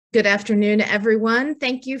Good afternoon, everyone.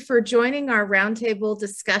 Thank you for joining our roundtable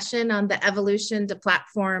discussion on the evolution to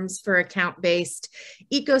platforms for account-based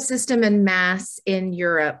ecosystem and MaaS in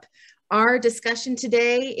Europe. Our discussion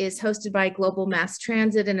today is hosted by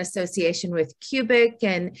Globalmasstransit in association with Cubic.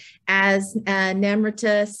 And as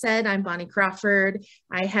Namrata said, I'm Bonnie Crawford.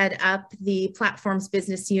 I head up the platforms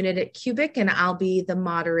business unit at Cubic, and I'll be the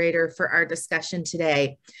moderator for our discussion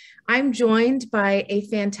today. I'm joined by a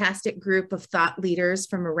fantastic group of thought leaders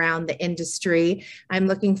from around the industry. I'm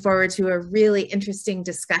looking forward to a really interesting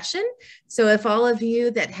discussion. So if all of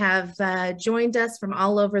you that have joined us from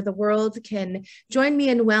all over the world can join me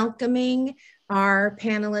in welcoming our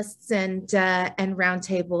panelists and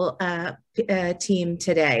roundtable team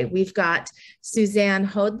today. We've got Suzanne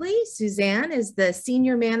Hoadley. Suzanne is the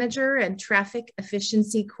Senior Manager and Traffic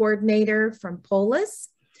Efficiency Coordinator from POLIS.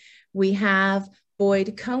 We have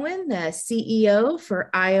Boyd Cohen, the CEO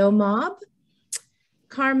for Iomob.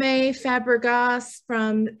 Carme Fabregas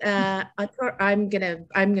from I'm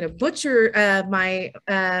gonna butcher my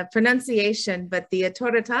pronunciation, but the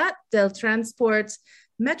Autoritat del Transport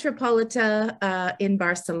Metropolità in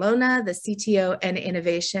Barcelona, the CTO and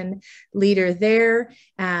innovation leader there.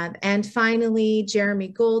 And finally, Jeremy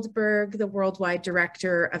Goldberg, the Worldwide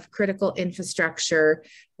Director of Critical Infrastructure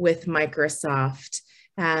with Microsoft.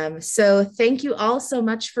 So thank you all so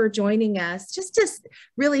much for joining us, just to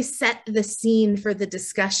really set the scene for the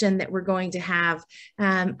discussion that we're going to have.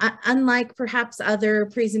 Unlike perhaps other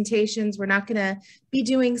presentations, we're not going to be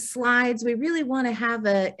doing slides. We really want to have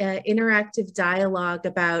an interactive dialogue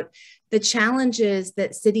about the challenges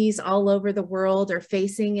that cities all over the world are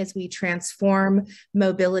facing as we transform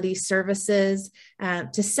mobility services.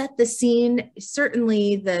 To set the scene,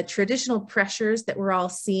 certainly the traditional pressures that we're all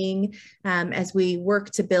seeing as we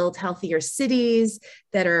work to build healthier cities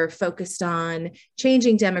that are focused on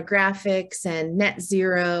changing demographics and net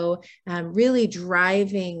zero, really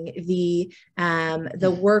driving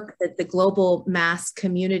the work that the global MaaS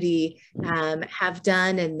community have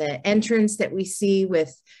done, and the entrance that we see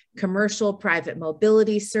with commercial private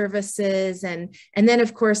mobility services, and then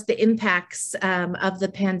of course the impacts of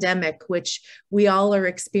the pandemic, which we all are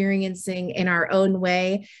experiencing in our own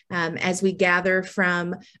way as we gather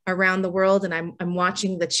from around the world. And I'm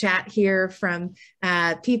watching the chat here from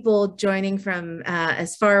people joining from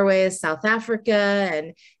as far away as South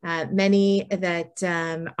Africa, and many that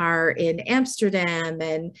are in Amsterdam,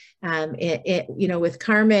 and with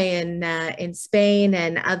Carme in Spain,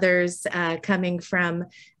 and others coming from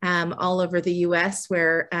all over the US,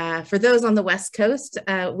 where for those on the West Coast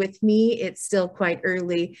with me, it's still quite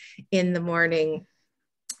early in the morning.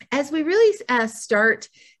 As we really start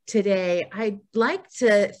today, I'd like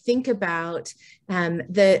to think about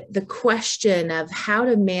the question of how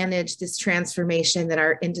to manage this transformation that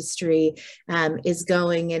our industry is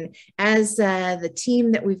going. And as the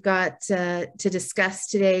team that we've got to discuss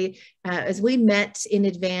today, as we met in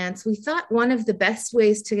advance, we thought one of the best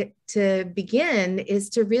ways to begin is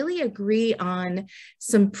to really agree on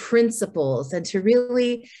some principles, and to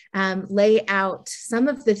really lay out some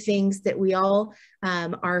of the things that we all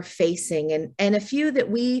are facing. And a few that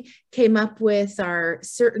we came up with are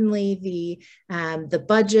certainly the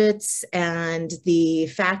budgets, and the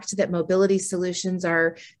fact that mobility solutions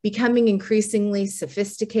are becoming increasingly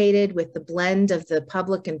sophisticated with the blend of the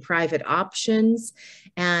public and private options,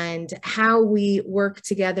 and how we work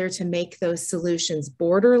together to make those solutions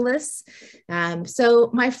borderless.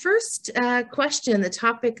 So my first question, the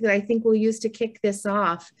topic that I think we'll use to kick this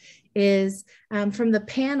off, is from the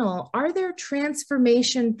panel: are there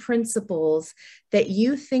transformation principles that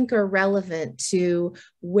you think are relevant to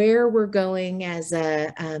where we're going as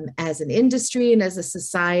an industry and as a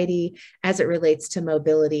society as it relates to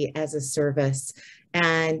mobility as a service?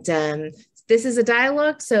 And this is a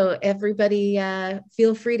dialogue, so everybody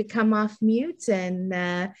feel free to come off mute, and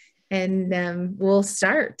we'll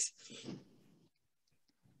start.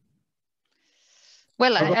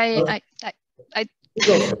 Well,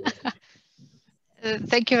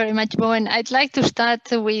 thank you very much, Bowen. I'd like to start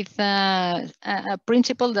with a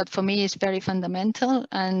principle that for me is very fundamental,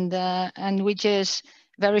 and which is,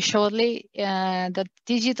 very shortly, that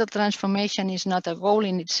digital transformation is not a goal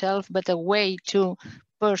in itself, but a way to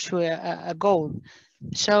pursue a goal.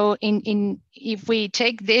 So if we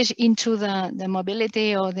take this into the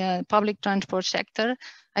mobility or the public transport sector,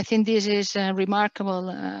 I think this is a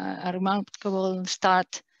remarkable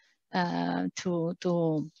start to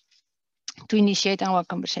initiate our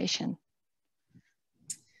conversation.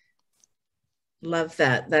 Love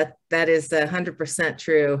that. That is 100%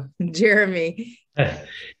 true. Jeremy,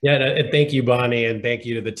 Yeah, and thank you, Bonnie, and thank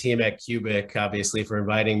you to the team at Cubic, obviously, for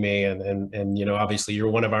inviting me. And you know, obviously, you're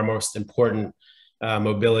one of our most important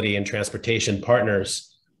mobility and transportation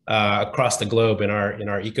partners across the globe in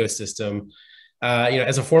our ecosystem. You know,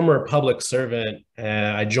 as a former public servant,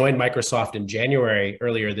 I joined Microsoft in January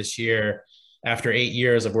earlier this year after 8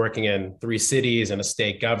 years of working in 3 cities and a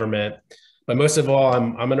state government. But most of all,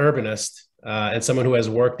 I'm an urbanist and someone who has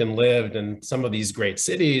worked and lived in some of these great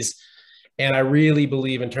cities. And I really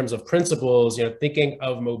believe in terms of principles, you know, thinking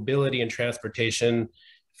of mobility and transportation,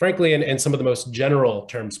 frankly, in some of the most general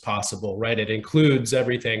terms possible, right? It includes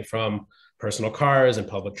everything from personal cars and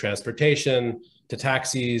public transportation to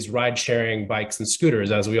taxis, ride sharing, bikes, and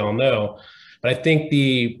scooters, as we all know. But I think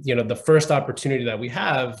the first opportunity that we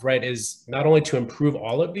have, right, is not only to improve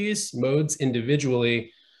all of these modes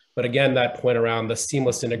individually, but again, that point around the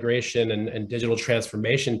seamless integration and digital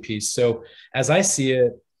transformation piece. So as I see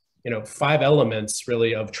it, you know, 5 elements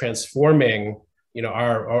really of transforming, you know,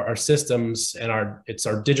 our systems and it's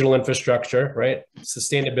our digital infrastructure, right?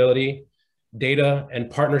 Sustainability, data,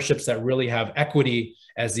 and partnerships that really have equity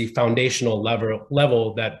as the foundational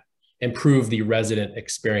level that improve the resident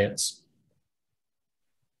experience.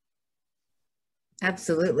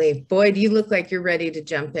 Absolutely. Boyd, you look like you're ready to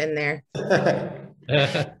jump in there.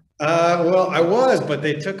 Well, I was, but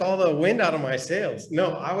they took all the wind out of my sails.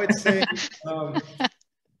 No, I would say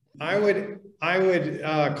I would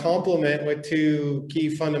complement with 2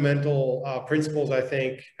 key fundamental principles, I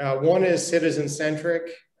think. One is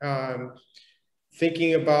citizen-centric,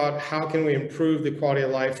 thinking about how can we improve the quality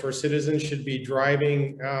of life for citizens should be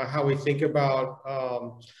driving how we think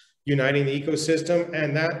about uniting the ecosystem.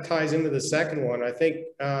 And that ties into the second one. I think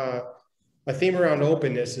a theme around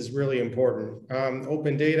openness is really important.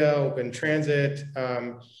 Open data, open transit,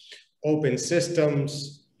 open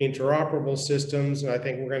systems, interoperable systems. And I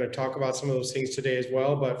think we're going to talk about some of those things today as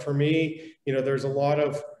well. But for me, you know, there's a lot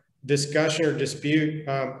of discussion or dispute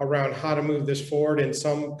around how to move this forward. And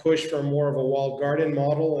some push for more of a walled garden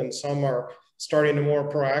model, and some are starting to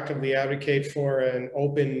more proactively advocate for an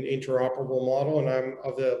open interoperable model. And I'm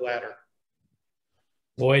of the latter.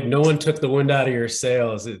 Boyd, no one took the wind out of your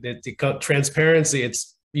sails. Transparency,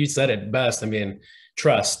 you said it best. I mean,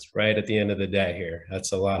 trust, right? At the end of the day here,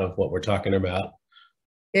 that's a lot of what we're talking about.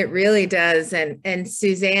 It really does. And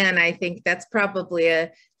Suzanne, I think that's probably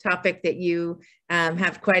a topic that you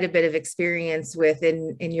have quite a bit of experience with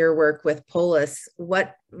in your work with POLIS.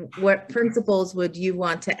 What principles would you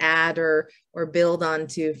want to add or build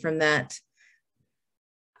onto from that?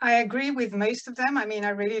 I agree with most of them. I mean, I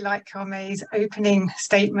really like Carme's opening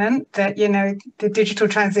statement that, you know, the digital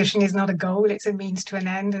transition is not a goal, it's a means to an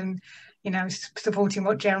end. And, you know, supporting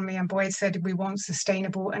what Jeremy and Boyd said, we want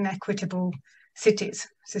sustainable and equitable cities,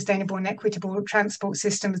 sustainable and equitable transport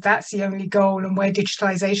systems. That's the only goal, and where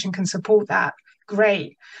digitalization can support that,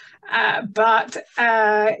 great. But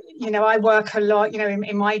you know, I work a lot, you know,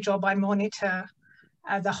 in my job, I monitor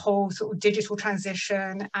the whole sort of digital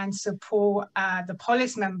transition and support the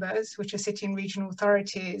POLIS members, which are city and regional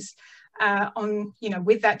authorities, on, you know,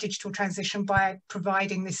 with that digital transition by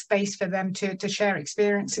providing this space for them to share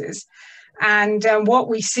experiences. And what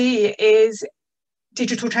we see is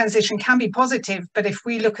digital transition can be positive, but if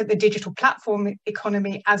we look at the digital platform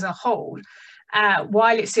economy as a whole,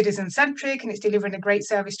 while it's citizen-centric and it's delivering a great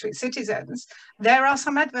service to its citizens, there are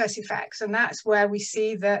some adverse effects. And that's where we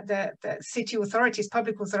see that the city authorities,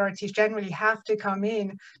 public authorities generally have to come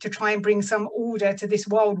in to try and bring some order to this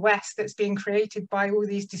Wild West that's being created by all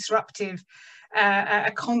these disruptive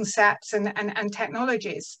concepts and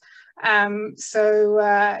technologies. So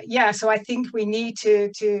I think we need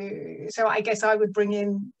so I guess I would bring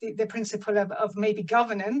in the principle of maybe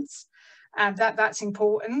governance. That's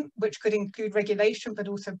important, which could include regulation, but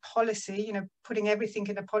also policy, you know, putting everything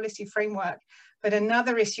in a policy framework. But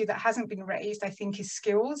another issue that hasn't been raised, I think, is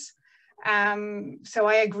skills. So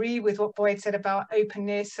I agree with what Boyd said about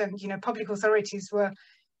openness, and, you know, public authorities were,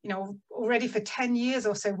 you know, already for 10 years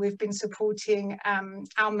or so, we've been supporting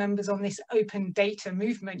our members on this open data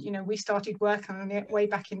movement. You know, we started working on it way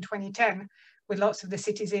back in 2010 with lots of the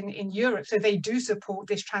cities in Europe. So they do support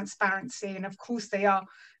this transparency. And of course they are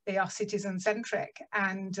citizen-centric.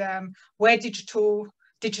 And where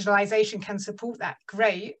digitalization can support that,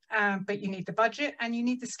 great. But you need the budget and you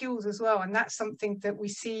need the skills as well. And that's something that we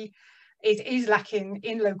see it is lacking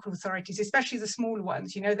in local authorities, especially the smaller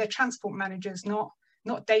ones. You know, they're transport managers, not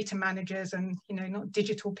data managers, and, you know, not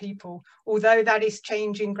digital people, although that is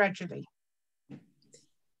changing gradually.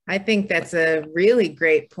 I think that's a really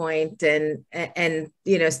great point. And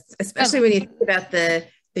you know, especially when you think about the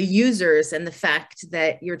users and the fact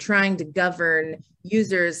that you're trying to govern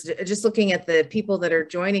users. Just looking at the people that are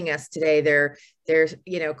joining us today, they're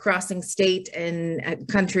crossing state and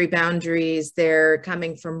country boundaries. They're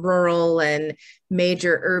coming from rural and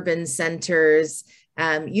major urban centers.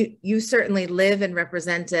 You certainly live and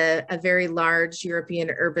represent a very large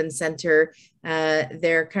European urban center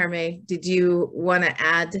there. Carme, did you want to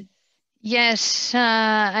add? Yes,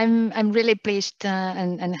 I'm really pleased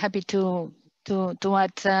and happy to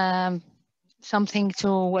add something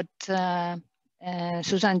to what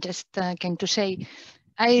Suzanne just came to say.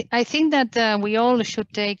 I think that we all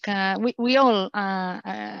should take. We all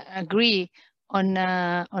agree on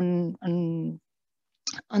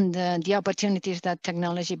the opportunities that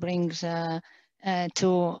technology brings to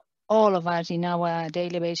all of us in our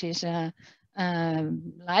daily basis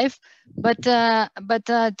life, but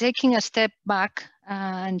taking a step back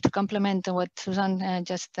and to complement what Suzanne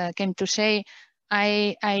just came to say,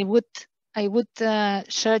 I would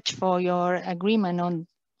search for your agreement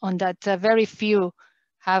on that. Very few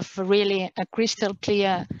have really a crystal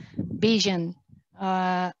clear vision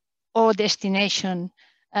or destination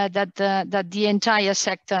that the entire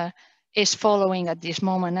sector is following at this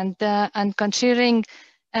moment, and considering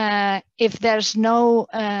if there's no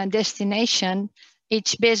destination,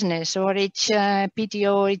 each business or each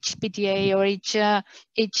PTO, or each PTA, or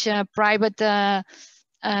each private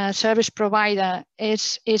service provider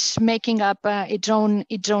is making up its own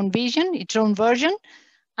vision, its own version,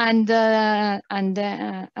 and the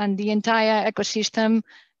entire ecosystem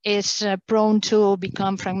is prone to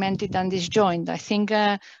become fragmented and disjoined. I think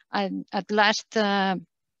at last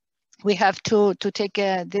we have to take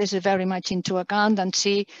this very much into account and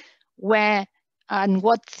see where and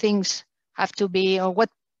what things have to be, or what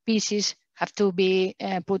pieces have to be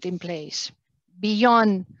put in place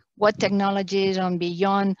beyond what technologies and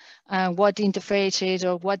beyond what interfaces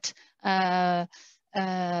or what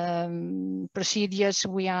procedures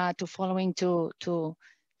we are following to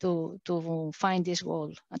find this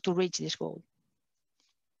goal, to reach this goal.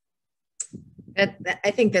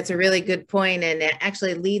 I think that's a really good point, and it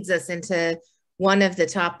actually leads us into one of the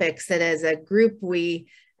topics that as a group we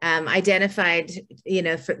identified,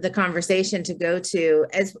 for the conversation to go to,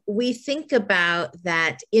 as we think about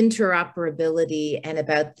that interoperability and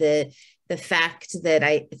about the fact that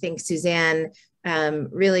I think Suzanne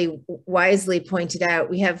really wisely pointed out.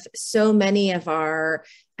 We have so many of our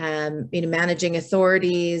managing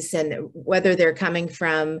authorities, and whether they're coming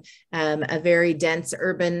from a very dense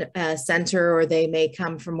urban center, or they may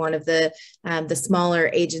come from one of the smaller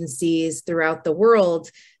agencies throughout the world,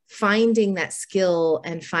 finding that skill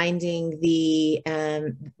and finding the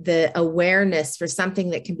awareness for something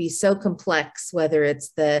that can be so complex, whether it's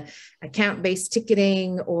the account-based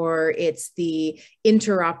ticketing or it's the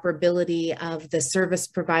interoperability of the service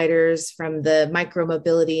providers, from the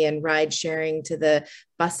micromobility and ride sharing to the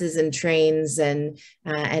buses and trains and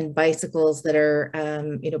bicycles that are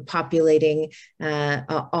populating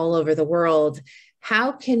all over the world.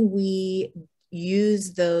 How can we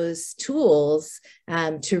use those tools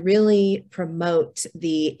to really promote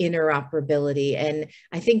the interoperability? And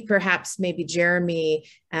I think perhaps maybe Jeremy,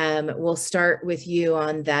 we'll start with you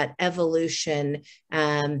on that evolution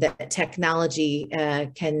that technology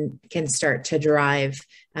can start to drive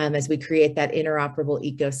as we create that interoperable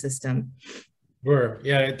ecosystem. Sure.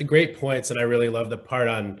 Yeah, the great points. And I really love the part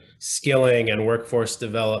on skilling and workforce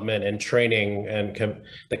development and training and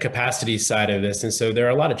the capacity side of this. And so there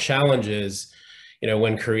are a lot of challenges,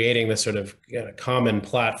 when creating this sort of common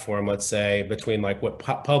platform, let's say, between like what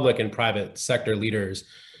public and private sector leaders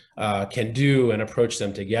can do and approach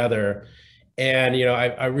them together. And,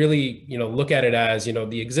 I really, look at it as,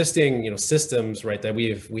 the existing, systems, right, that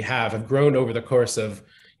we have grown over the course of,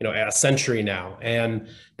 a century now. And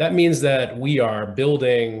that means that we are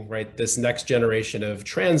building, right, this next generation of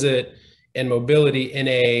transit and mobility in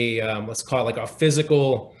a, let's call it like a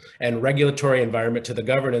physical and regulatory environment, to the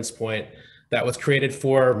governance point, that was created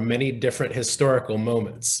for many different historical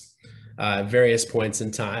moments, various points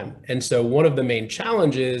in time. And so one of the main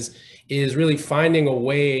challenges is really finding a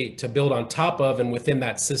way to build on top of and within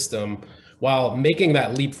that system, while making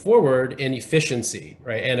that leap forward in efficiency,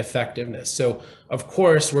 right, and effectiveness. So of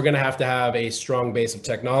course, we're going to have a strong base of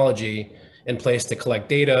technology in place to collect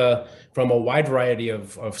data from a wide variety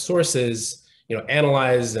of sources,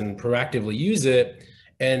 analyze and proactively use it.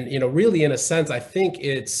 And, really, in a sense, I think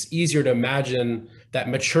it's easier to imagine that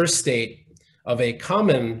mature state of a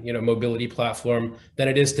common, mobility platform than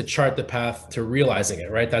it is to chart the path to realizing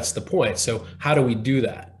it, right? That's the point. So how do we do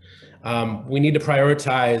that? We need to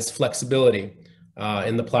prioritize flexibility,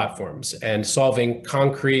 in the platforms and solving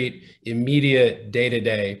concrete, immediate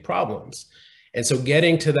day-to-day problems. And so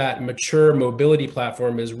getting to that mature mobility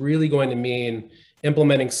platform is really going to mean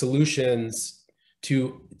implementing solutions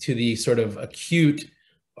to the sort of acute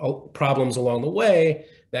problems along the way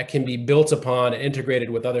that can be built upon and integrated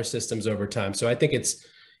with other systems over time. So I think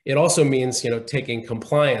it also means, taking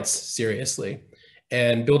compliance seriously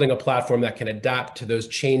and building a platform that can adapt to those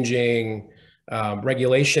changing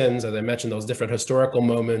regulations, as I mentioned, those different historical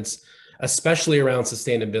moments, especially around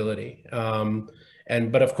sustainability.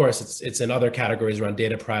 But of course, it's in other categories around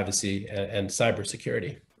data privacy and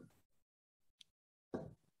cybersecurity.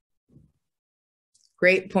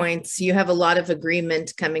 Great points. You have a lot of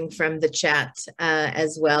agreement coming from the chat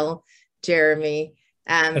as well, Jeremy.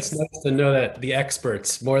 It's nice to know that the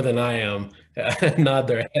experts, more than I am, nod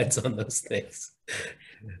their heads on those things.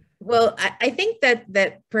 Well, I think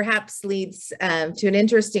that perhaps leads to an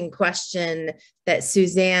interesting question that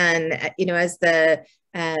Suzanne, as the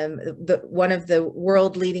one of the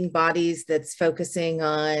world leading bodies that's focusing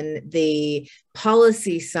on the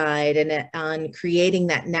policy side and on creating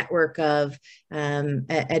that network of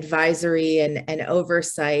advisory and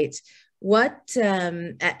oversight. What,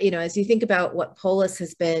 as you think about what POLIS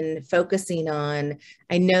has been focusing on,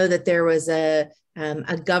 I know that there was a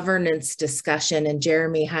governance discussion, and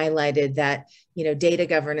Jeremy highlighted that, data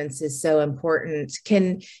governance is so important.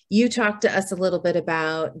 Can you talk to us a little bit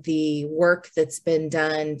about the work that's been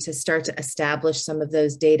done to start to establish some of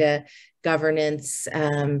those data governance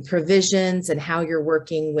provisions and how you're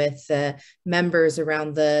working with members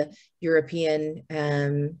around the European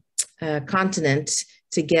continent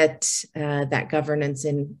to get that governance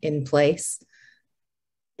in place?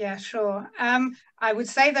 Yeah, sure. I would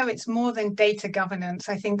say, though, it's more than data governance.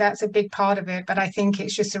 I think that's a big part of it, but I think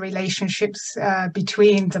it's just the relationships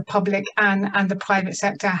between the public and the private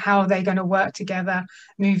sector, how they're going to work together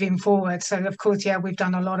moving forward. So, of course, yeah, we've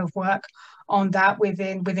done a lot of work on that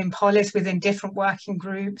within POLIS, within different working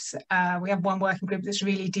groups. We have one working group that's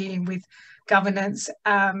really dealing with governance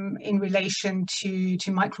in relation to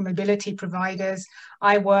micromobility providers.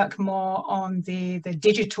 I work more on the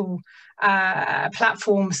digital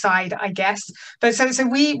platform side, I guess. But so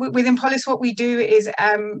we within POLIS, what we do is,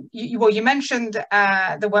 you mentioned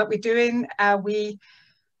the work we're doing.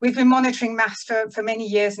 We've been monitoring MaaS for many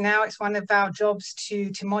years now. It's one of our jobs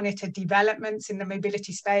to monitor developments in the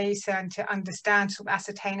mobility space and to understand, sort of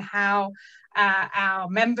ascertain how our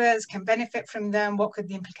members can benefit from them. What could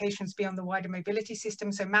the implications be on the wider mobility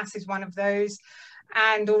system? So MaaS is one of those.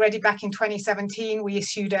 And already back in 2017, we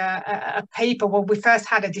issued a paper. Well, we first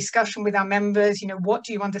had a discussion with our members. What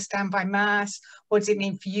do you understand by MaaS? What does it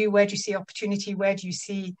mean for you? Where do you see opportunity? Where do you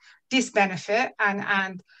see disbenefit?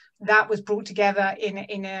 And that was brought together in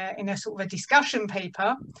a sort of a discussion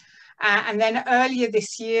paper. And then earlier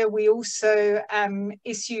this year, we also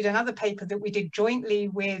issued another paper that we did jointly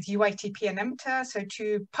with UITP and EMTA, so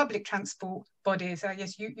two public transport bodies. I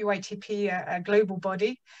guess UITP, a global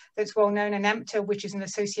body that's well known, and EMTA, which is an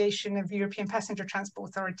association of European passenger transport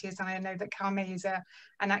authorities. And I know that Carme is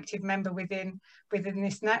an active member within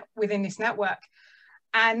this network.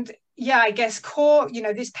 And yeah, I guess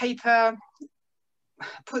this paper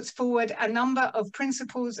puts forward a number of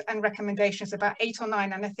principles and recommendations, about 8 or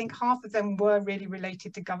 9, and I think half of them were really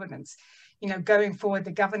related to governance, going forward,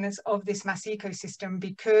 the governance of this MaaS ecosystem,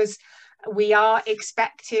 because we are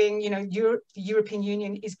expecting, the European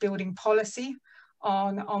Union is building policy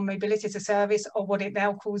on mobility as a service, or what it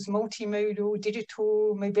now calls multimodal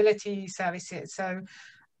digital mobility services. So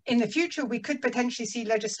in the future, we could potentially see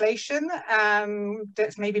legislation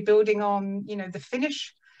that's maybe building on, the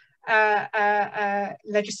Finnish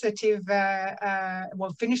legislative,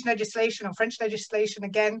 Finnish legislation or French legislation.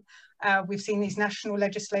 Again, we've seen these national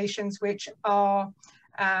legislations which are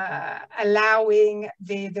allowing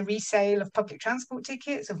the resale of public transport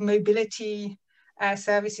tickets, of mobility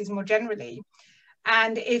services more generally.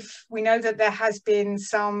 And if we know that there has been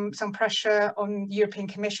some pressure on the European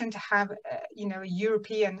Commission to have a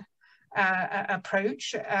European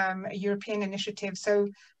approach, a European initiative. So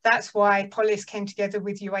that's why POLIS came together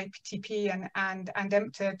with UITP and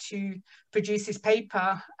EMTA to produce this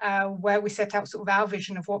paper where we set out sort of our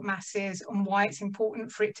vision of what MaaS is and why it's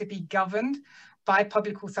important for it to be governed by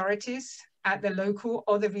public authorities at the local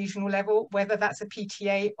or the regional level, whether that's a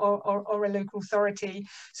PTA or a local authority,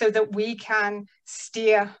 so that we can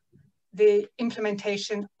steer the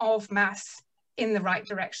implementation of MaaS in the right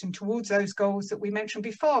direction towards those goals that we mentioned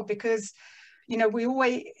before. Because we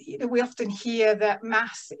often hear that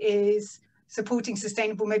MaaS is supporting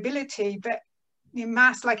sustainable mobility, but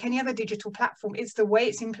MaaS, like any other digital platform, it's the way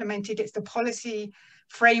it's implemented, it's the policy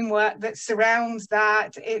framework that surrounds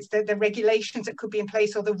that, it's the regulations that could be in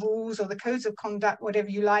place, or the rules or the codes of conduct, whatever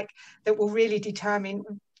you like, that will really determine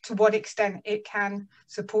to what extent it can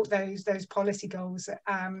support those policy goals.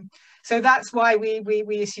 So that's why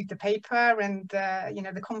we issued the paper, and you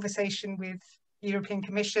know, the conversation with the European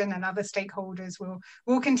Commission and other stakeholders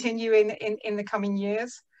will continue in the coming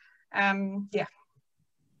years. Yeah.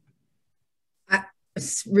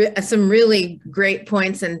 Some really great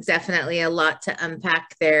points, and definitely a lot to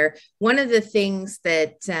unpack there. One of the things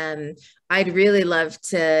that I'd really love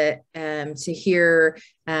to hear,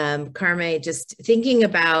 Carme, just thinking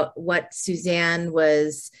about what Suzanne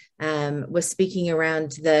was speaking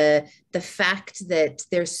around the fact that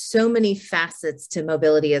there's so many facets to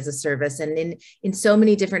mobility as a service, and in so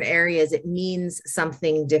many different areas it means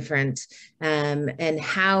something different, and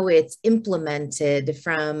how it's implemented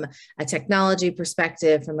from a technology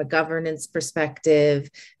perspective, from a governance perspective,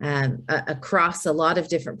 across a lot of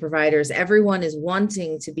different providers. Everyone is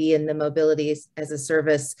wanting to be in the mobility as a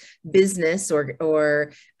service business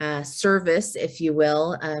or service, if you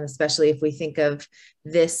will, especially if we think of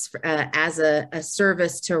this as a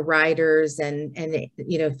service to riders and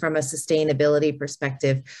you know, from a sustainability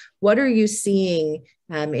perspective. What are you seeing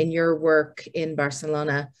in your work in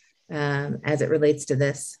Barcelona as it relates to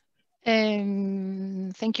this?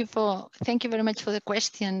 Thank you very much for the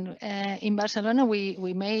question. In Barcelona,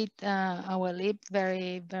 we made our leap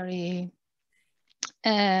very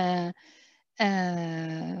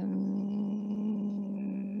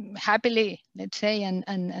happily, let's say,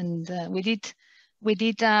 and we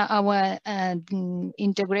did our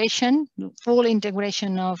integration, full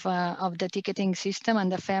integration of the ticketing system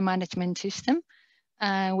and the fare management system,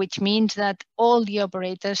 which means that all the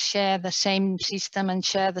operators share the same system and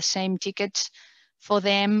share the same tickets for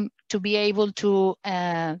them to be able to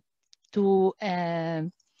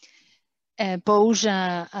pose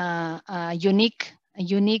a unique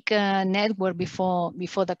network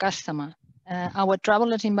before the customer. Our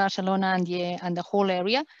travelers in Barcelona and the whole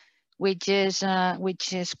area, which is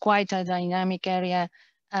quite a dynamic area,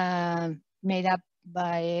 made up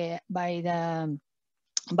by the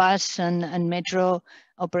bus and metro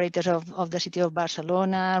operators of the city of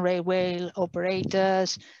Barcelona, railway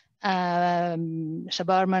operators,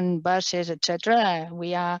 suburban buses, etc.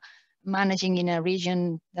 We are managing in a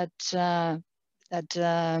region that's the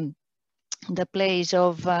place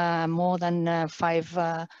of more than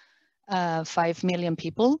 5 million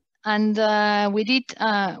people, and we did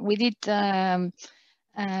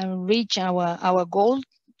reach our goal,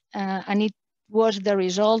 and it was the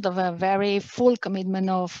result of a very full commitment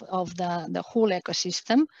of the whole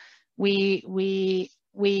ecosystem. We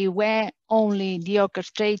were only the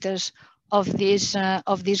orchestrators of this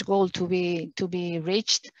goal to be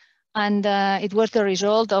reached, and it was the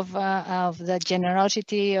result of the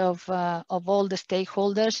generosity of all the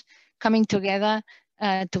stakeholders coming together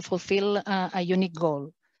to fulfill a unique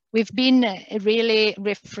goal. We've been really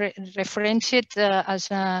referenced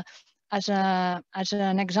as an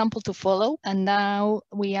example to follow, and now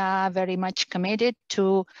we are very much committed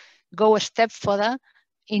to go a step further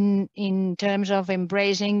in terms of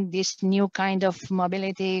embracing this new kind of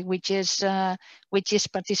mobility, which is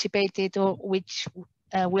participated, or which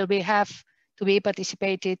will have to be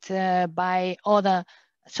participated by other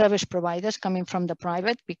service providers coming from the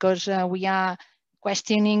private, because we are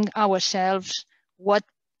questioning ourselves what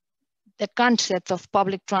the concept of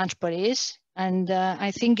public transport is. And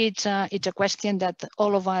I think it's a question that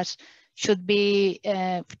all of us should be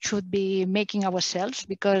making ourselves,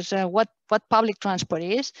 because what public transport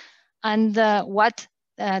is, and what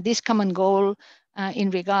this common goal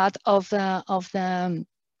in regard of the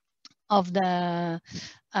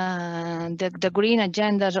green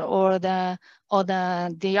agendas, or the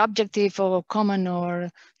objective or common, or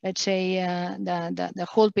let's say the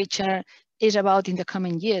whole picture is about in the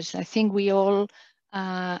coming years. I think we all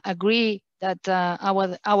agree that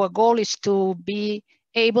our goal is to be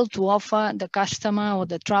able to offer the customer or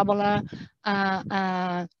the traveler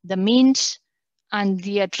the means and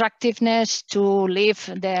the attractiveness to leave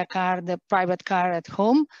their car, the private car, at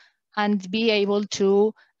home, and be able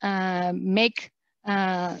to make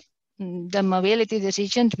the mobility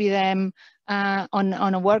decisions with them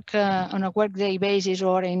on a workday basis,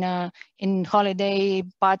 or in holiday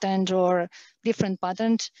patterns or different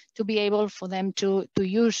patterns, to be able for them to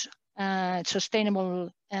use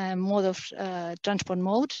sustainable mode of transport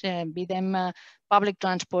modes, be them public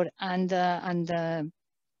transport and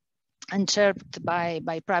served by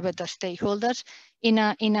private stakeholders in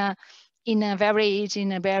a in a very easy,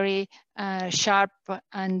 in a very sharp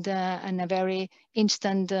and a very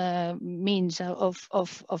instant means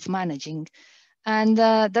of managing. And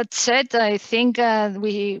that said, I think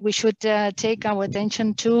we should take our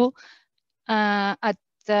attention to at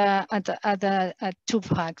two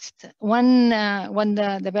facts. One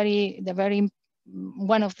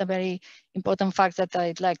of the very important facts that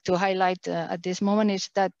I'd like to highlight at this moment is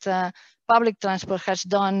that public transport has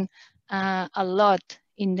done a lot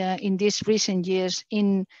in these recent years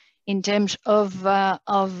in terms of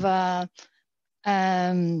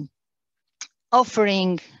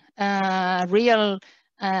offering real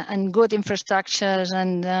and good infrastructures,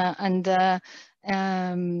 and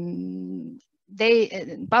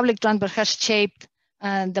public transport has shaped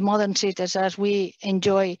the modern cities as we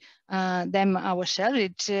enjoy them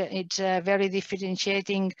ourselves. It's very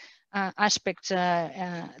differentiating aspects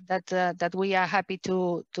that we are happy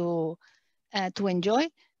to enjoy.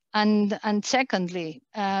 And secondly,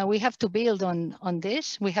 we have to build on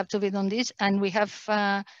this. We have to build on this, and we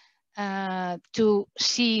have to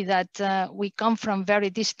see that we come from very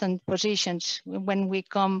distant positions when we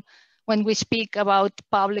speak about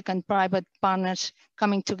public and private partners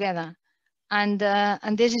coming together. And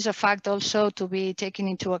this is a fact also to be taken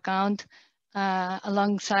into account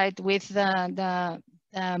alongside with the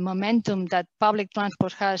momentum that public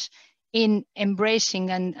transport has in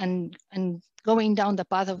embracing and going down the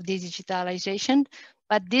path of digitalization.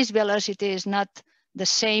 But this velocity is not the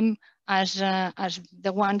same as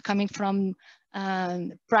the one coming from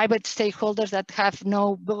private stakeholders that have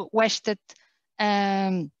no vested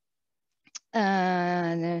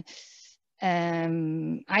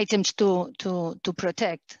items to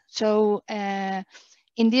protect. So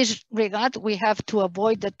in this regard, we have to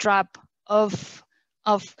avoid the trap of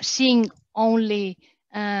seeing only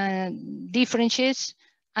differences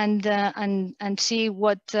and see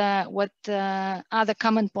what are the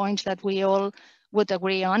common points that we all would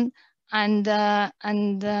agree on, and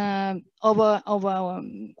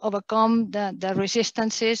overcome the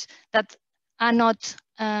resistances that are not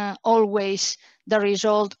always the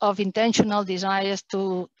result of intentional desires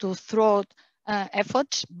to thwart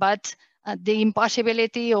efforts, but the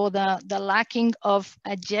impossibility or the lacking of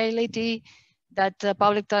agility that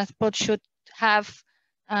public transport should have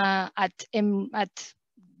at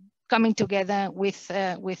coming together with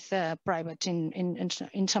private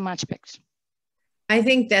in some aspects. I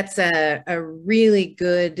think that's a really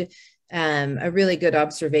good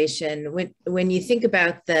observation. When you think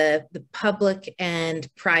about the public and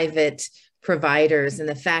private providers and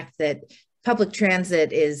the fact that public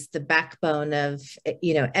transit is the backbone of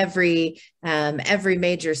every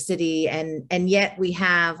major city, and yet we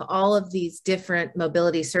have all of these different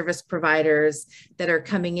mobility service providers that are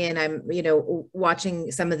coming in. I'm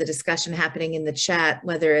watching some of the discussion happening in the chat,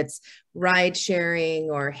 whether it's ride sharing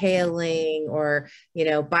or hailing or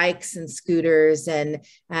bikes and scooters. And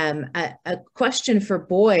a question for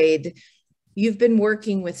Boyd. You've been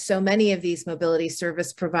working with so many of these mobility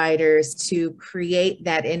service providers to create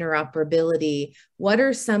that interoperability. What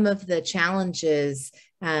are some of the challenges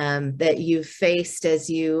that you've faced as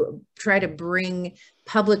you try to bring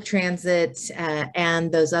public transit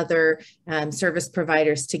and those other service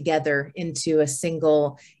providers together into a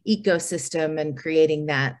single ecosystem and creating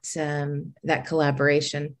that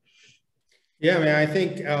collaboration? Yeah, I mean, I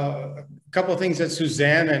think a couple of things that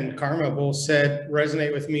Suzanne and Carme both said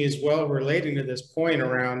resonate with me as well, relating to this point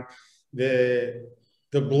around the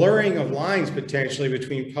blurring of lines potentially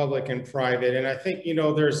between public and private. And I think,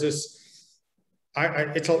 there's this,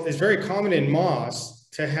 it's very common in MaaS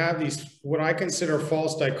to have these, what I consider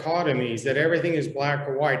false dichotomies, that everything is black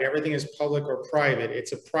or white, everything is public or private.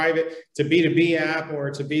 It's a B2B app or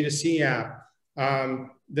it's a B2C app.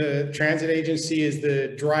 The transit agency is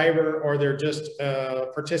the driver or they're just a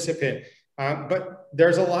participant. But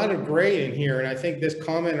there's a lot of gray in here. And I think this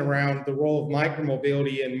comment around the role of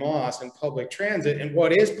micromobility in MaaS and public transit and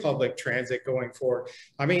what is public transit going forward.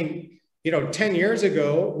 I mean, 10 years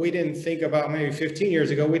ago, we didn't think about, maybe 15 years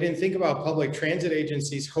ago, we didn't think about public transit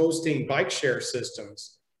agencies hosting bike share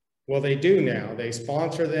systems. Well, they do now. They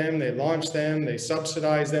sponsor them, they launch them, they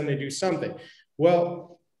subsidize them, they do something. Well,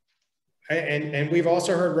 and we've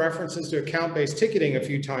also heard references to account-based ticketing a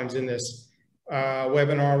few times in this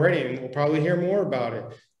webinar already, and we'll probably hear more about it.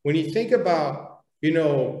 When you think about,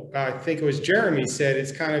 I think it was Jeremy said,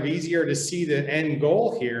 it's kind of easier to see the end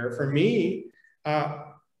goal here. For me,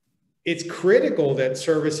 it's critical that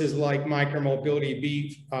services like micromobility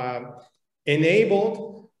be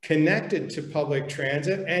enabled, connected to public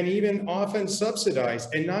transit, and even often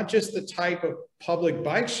subsidized, and not just the type of public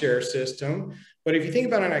bike share system But if you think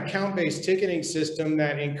about an account-based ticketing system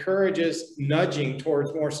that encourages nudging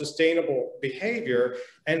towards more sustainable behavior,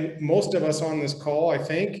 and most of us on this call, I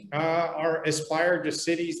think, are aspire to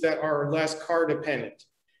cities that are less car dependent.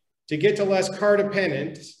 To get to less car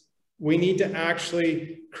dependent, we need to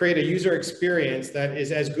actually create a user experience that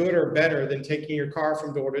is as good or better than taking your car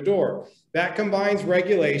from door to door. That combines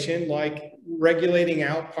regulation, like regulating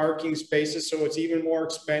out parking spaces so it's even more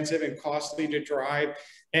expensive and costly to drive,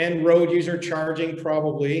 and road user charging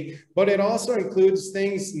probably, but it also includes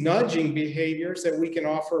things, nudging behaviors that we can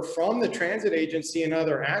offer from the transit agency and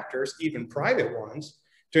other actors, even private ones,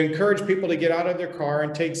 to encourage people to get out of their car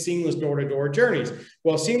and take seamless door-to-door journeys.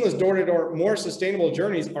 Well, seamless door-to-door, more sustainable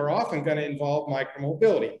journeys are often going to involve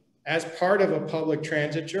micromobility as part of a public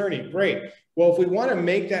transit journey. Great. Well, if we want to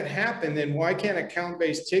make that happen, then why can't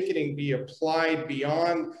account-based ticketing be applied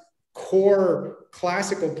beyond core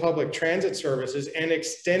classical public transit services and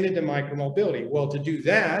extended to micromobility? Well, to do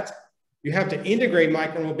that, you have to integrate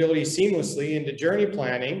micromobility seamlessly into journey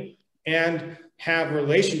planning and have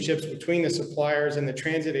relationships between the suppliers and the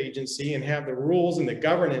transit agency, and have the rules and the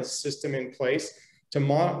governance system in place to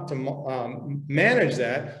manage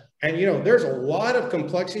that. And, you know, there's a lot of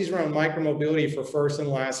complexities around micromobility for first and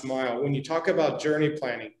last mile. When you talk about journey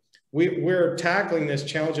planning, we're tackling this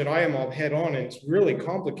challenge at Iomob head on, and it's really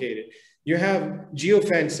complicated. You have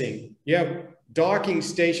geofencing, you have docking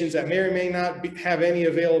stations that may or may not have any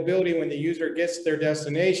availability when the user gets to their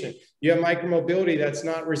destination. You have micromobility that's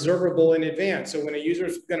not reservable in advance. So when a user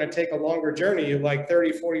is going to take a longer journey, like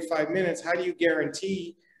 30, 45 minutes, how do you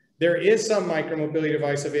guarantee there is some micromobility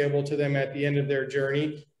device available to them at the end of their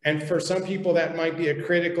journey? And for some people, that might be a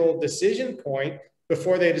critical decision point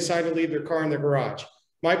before they decide to leave their car in the garage.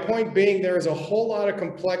 My point being, there is a whole lot of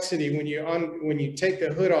complexity when you take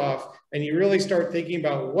the hood off and you really start thinking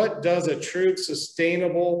about what does a true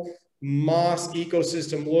sustainable MaaS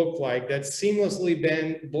ecosystem look like that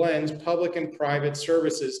seamlessly blends public and private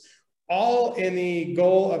services, all in the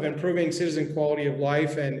goal of improving citizen quality of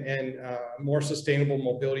life and more sustainable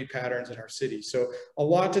mobility patterns in our city. So a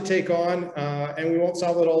lot to take on, and we won't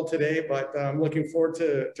solve it all today, but I'm looking forward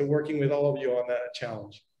to working with all of you on that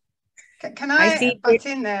challenge. Can I butt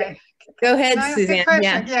in there? Go ahead, Suzanne.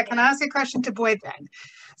 Yeah, can I ask a question to Boyd then?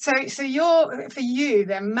 So for you,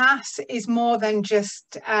 then MaaS is more than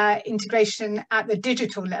just integration at the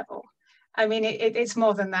digital level. I mean, it's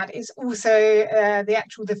more than that. It's also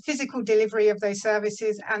the physical delivery of those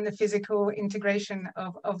services and the physical integration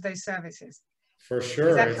of those services. For sure.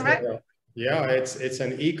 Is that correct? Yeah, it's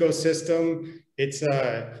an ecosystem. It's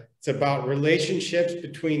about relationships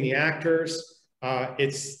between the actors.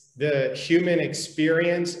 It's the human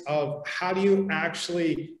experience of how do you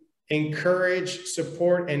actually encourage,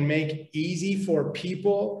 support, and make easy for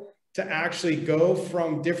people to actually go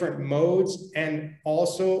from different modes, and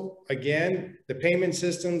also, again, the payment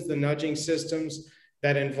systems, the nudging systems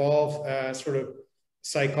that involve sort of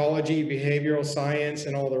psychology, behavioral science,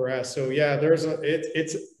 and all the rest. So yeah, there's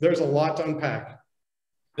a lot to unpack.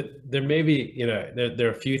 There may be, there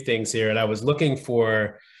are a few things here, and I was looking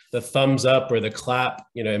for the thumbs up or the clap,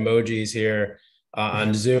 emojis here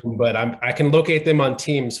on Zoom, but I can locate them on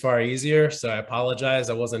Teams far easier. So I apologize.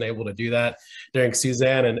 I wasn't able to do that during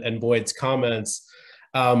Suzanne and Boyd's comments.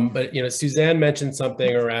 But, Suzanne mentioned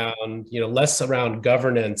something around, less around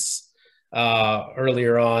governance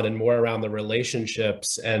earlier on and more around the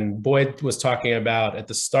relationships. And Boyd was talking about at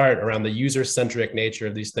the start around the user-centric nature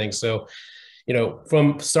of these things. So,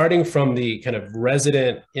 starting from the kind of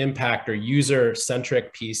resident impact or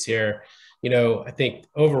user-centric piece here, I think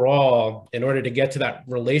overall, in order to get to that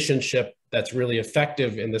relationship that's really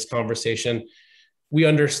effective in this conversation, we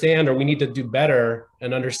understand, or we need to do better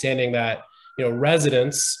in understanding that,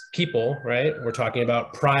 residents, people, right? We're talking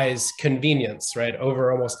about prize convenience, right?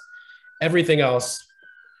 Over almost everything else,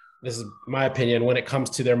 this is my opinion, when it comes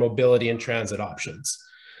to their mobility and transit options.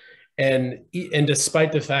 And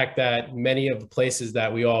despite the fact that many of the places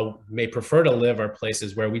that we all may prefer to live are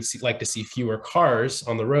places where we'd like to see fewer cars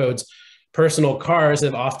on the roads, personal cars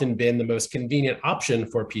have often been the most convenient option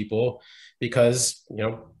for people because,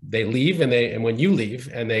 they leave and when you leave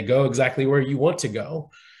and they go exactly where you want to go.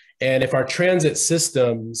 And if our transit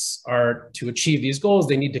systems are to achieve these goals,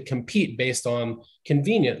 they need to compete based on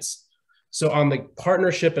convenience. So on the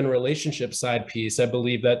partnership and relationship side piece, I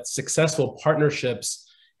believe that successful partnerships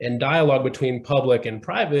and dialogue between public and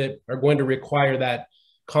private are going to require that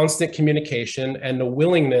constant communication and the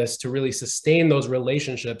willingness to really sustain those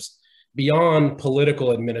relationships beyond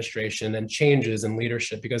political administration and changes in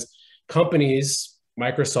leadership, because companies,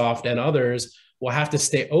 Microsoft and others, will have to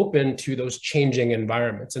stay open to those changing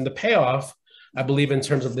environments. And the payoff, I believe, in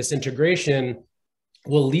terms of this integration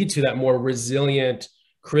will lead to that more resilient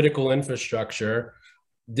critical infrastructure,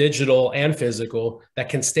 digital and physical, that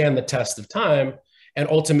can stand the test of time and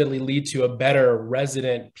ultimately lead to a better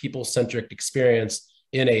resident people-centric experience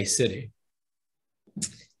in a city.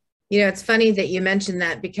 You know, it's funny that you mentioned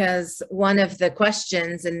that, because one of the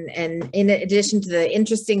questions, and in addition to the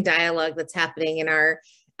interesting dialogue that's happening in our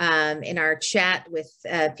chat with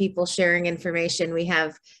people sharing information, we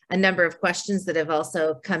have a number of questions that have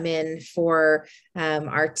also come in for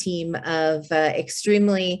our team of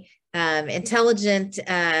extremely intelligent,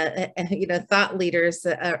 thought leaders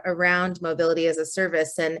around mobility as a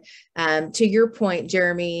service. And to your point,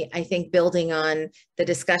 Jeremy, I think building on the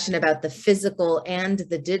discussion about the physical and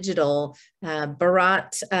the digital,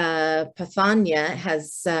 Bharat Pathanya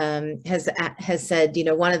has said,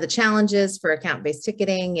 one of the challenges for account-based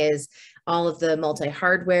ticketing is all of the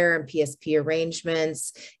multi-hardware and PSP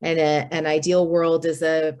arrangements. And an ideal world is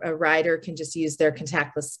a rider can just use their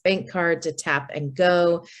contactless bank card to tap and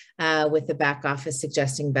go, with the back office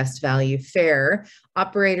suggesting best value fare.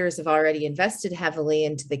 Operators have already invested heavily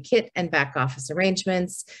into the kit and back office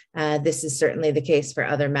arrangements. This is certainly the case for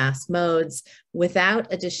other MaaS modes.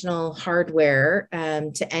 Without additional hardware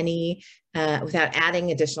without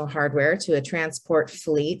adding additional hardware to a transport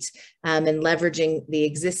fleet, and leveraging the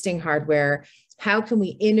existing hardware, how can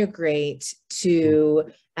we integrate to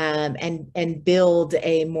and build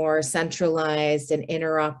a more centralized and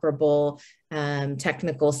interoperable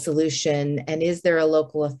technical solution? And is there a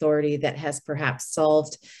local authority that has perhaps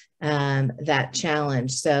solved that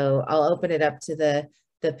challenge? So I'll open it up to the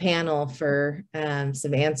panel for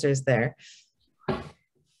some answers there.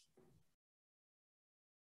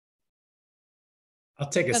 I'll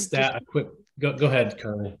take a stat. A quick. Go ahead,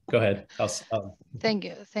 Carme. Go ahead. Thank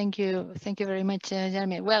you very much,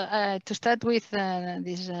 Jeremy. Well, to start with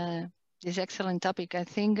this excellent topic, I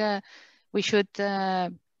think we should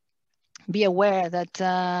be aware that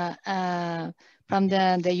from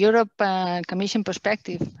the Europe Commission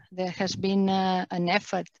perspective, there has been an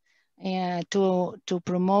effort to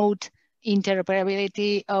promote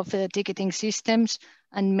interoperability of the ticketing systems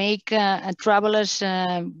and make travelers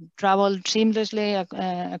travel seamlessly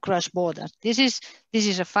across borders. This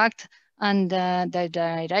is a fact, and the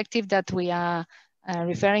directive that we are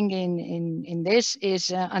referring in this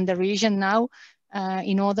is under revision now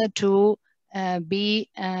in order to be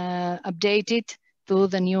updated to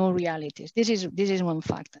the new realities. This is one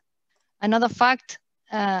fact. Another fact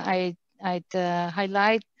I'd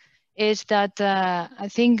highlight is that I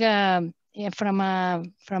think from a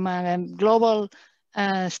global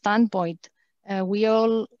standpoint, we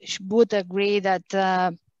all would agree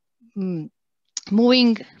that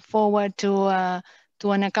moving forward to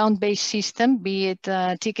an account-based system, be it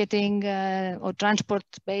ticketing or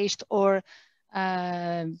transport-based or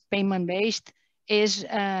payment-based, is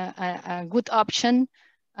a good option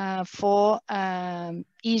for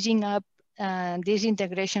easing up this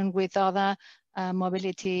integration with other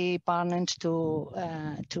mobility partners to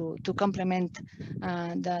complement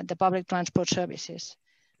the public transport services.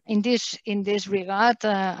 In this regard,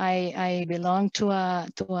 I belong to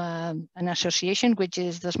an association which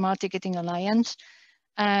is the Smart Ticketing Alliance,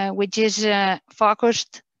 which is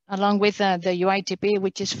focused, along with the UITP,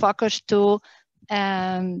 which is focused to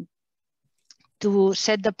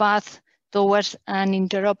set the path towards an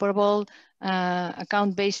interoperable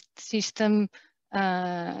account-based system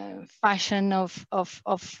fashion of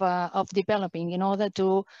developing, in order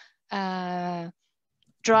to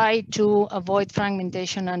try to avoid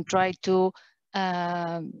fragmentation and try to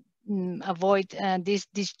avoid this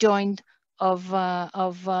disjoint of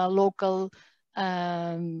local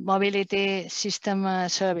mobility system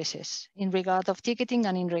services in regard of ticketing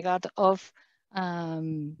and in regard of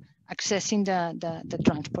accessing the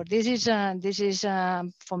transport. This is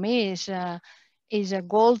for me is a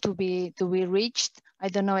goal to be reached. I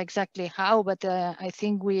don't know exactly how, but I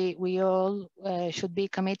think we all should be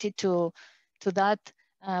committed to that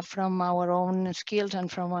from our own skills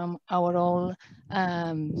and from our own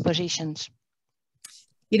positions.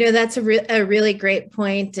 You know, that's a really great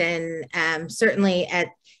point, and certainly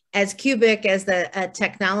as Cubic, as a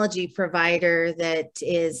technology provider that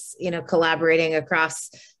is, collaborating across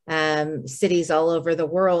cities all over the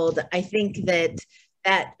world, I think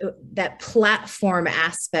that platform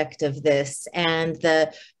aspect of this and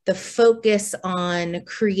the focus on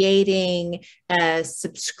creating a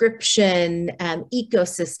subscription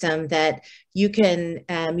ecosystem that you can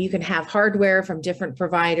have hardware from different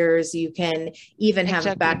providers, you can even have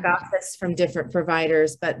a back office from different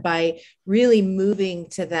providers, but by really moving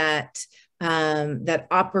to that that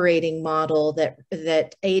operating model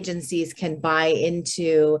that agencies can buy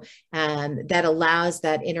into, that allows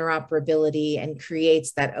that interoperability and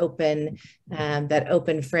creates that open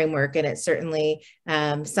framework. And it's certainly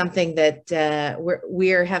something that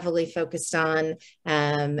we're heavily focused on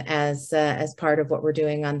as part of what we're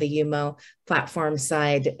doing on the UMO platform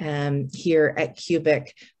side here at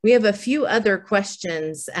Cubic. We have a few other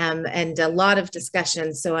questions and a lot of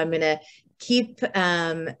discussion, so I'm going to keep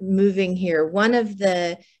moving here. One of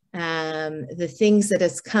the things that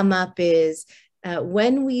has come up is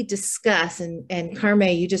when we discuss, and Carme,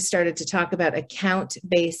 you just started to talk about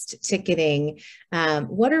account-based ticketing,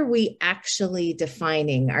 what are we actually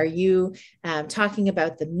defining? Are you talking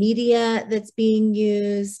about the media that's being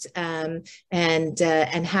used, and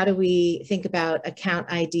how do we think about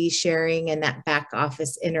account ID sharing and that back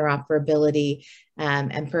office interoperability?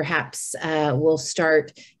 And perhaps we'll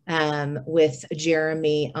start with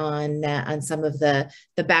Jeremy on some of the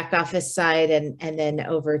back office side, and then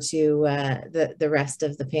over to the rest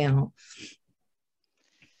of the panel.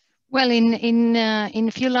 Well, in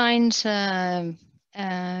a few lines,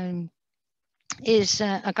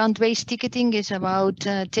 account-based ticketing is about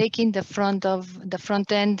taking the front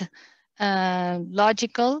end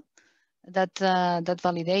logical that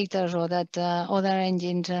validators or that other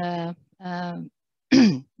engines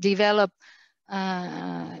develop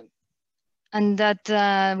and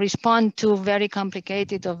that respond to very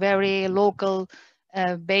complicated or very local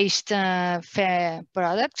based fare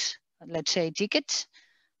products, let's say tickets,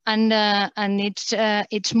 and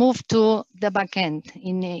it's moved to the back end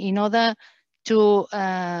in order to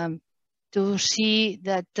see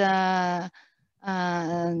that the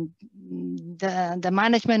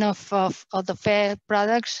management of the fare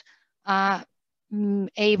products are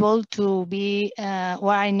able to be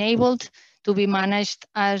or are enabled to be managed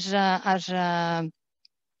as in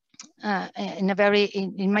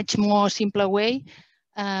a much more simpler way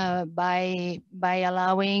by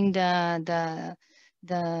allowing the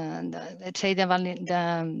let's say the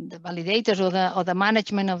validators or the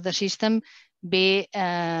management of the system be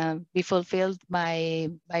fulfilled by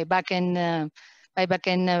backend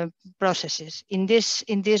processes. In this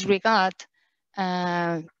regard,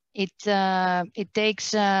 it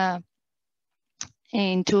takes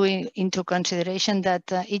into consideration that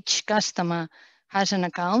each customer has an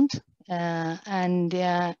account, and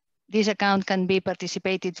this account can be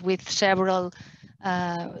participated with several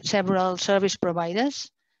service providers,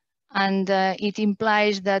 and it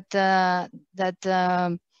implies that the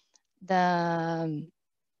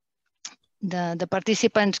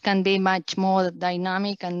participants can be much more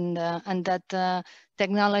dynamic, and that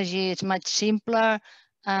technology is much simpler,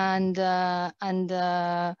 and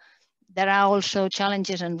there are also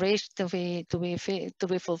challenges and risks to be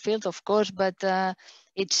fulfilled, of course, but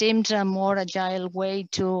it seems a more agile way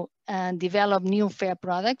to develop new fare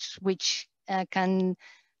products, which can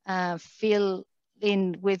fill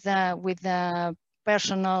in with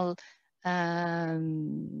personal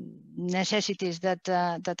necessities that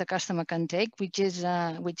the customer can take, which is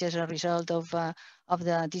a result of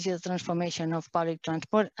the digital transformation of public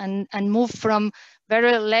transport, and move from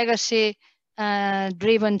very legacy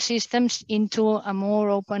driven systems into a more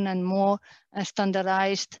open and more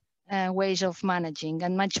standardized ways of managing,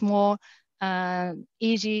 and much more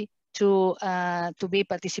easy to be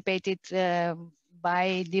participated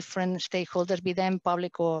by different stakeholders, be them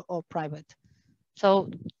public or private.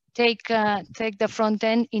 So take the front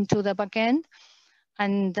end into the back end,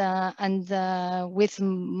 and with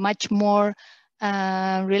much more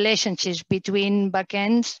relationships between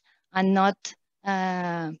backends, and not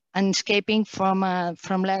and escaping from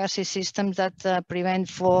legacy systems that prevent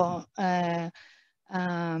from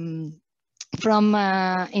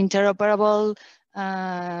interoperable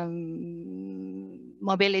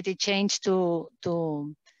mobility change to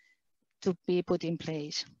be put in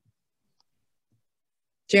place.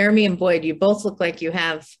 Jeremy and Boyd, you both look like you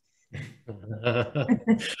have.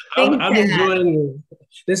 I'm enjoying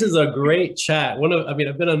this. Is a great chat.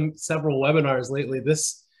 I've been on several webinars lately.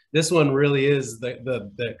 This one really is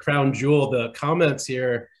the crown jewel. The comments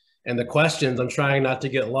here and the questions, I'm trying not to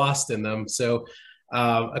get lost in them. So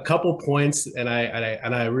a couple points, and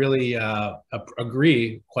I really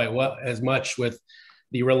agree quite well as much with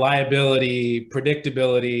the reliability,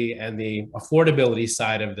 predictability, and the affordability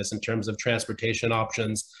side of this in terms of transportation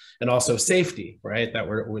options, and also safety, right?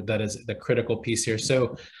 That is the critical piece here.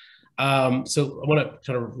 So I want to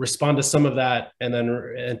kind of respond to some of that,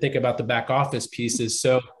 and think about the back office pieces.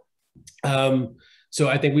 So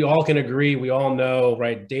I think we all can agree, we all know,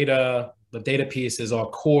 right? The data piece is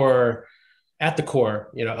all core. at the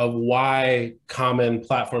core, of why common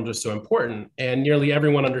platforms are so important. And nearly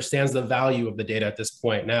everyone understands the value of the data at this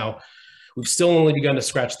point. Now, we've still only begun to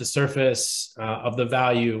scratch the surface of the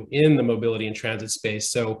value in the mobility and transit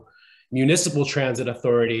space. So municipal transit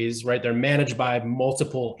authorities, right, they're managed by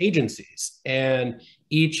multiple agencies, and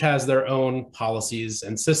each has their own policies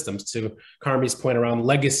and systems, to Carme's point around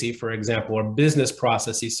legacy, for example, or business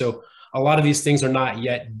processes. So a lot of these things are not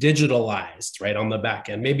yet digitalized, right, on the back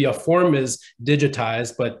end. Maybe a form is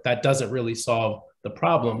digitized, but that doesn't really solve the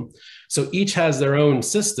problem. So each has their own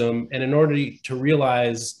system, and in order to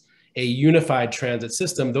realize a unified transit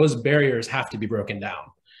system, those barriers have to be broken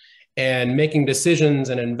down. And making decisions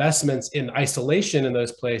and investments in isolation in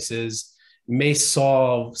those places may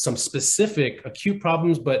solve some specific acute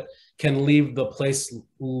problems, but can leave the place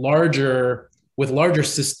with larger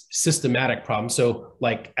systematic problems. So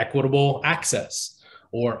like equitable access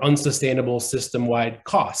or unsustainable system-wide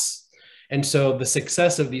costs. And so the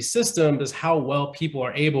success of these systems is how well people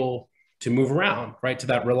are able to move around, right, to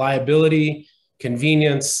that reliability,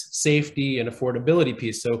 convenience, safety, and affordability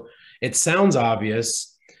piece. So it sounds obvious,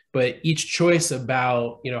 but each choice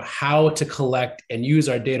about how to collect and use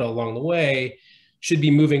our data along the way should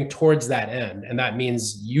be moving towards that end. And that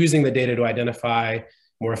means using the data to identify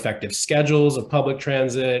more effective schedules of public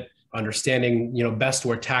transit, understanding best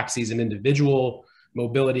where taxis and individual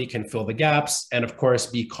mobility can fill the gaps, and of course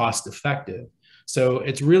be cost effective. So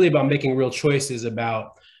it's really about making real choices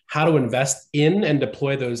about how to invest in and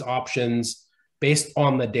deploy those options based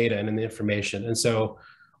on the data and the information. And so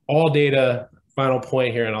all data, final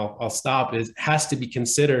point here, and I'll stop, has to be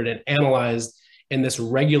considered and analyzed in this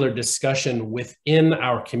regular discussion within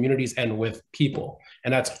our communities and with people.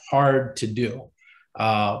 And that's hard to do,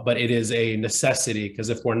 but it is a necessity, because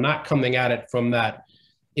if we're not coming at it from that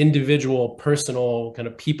individual, personal, kind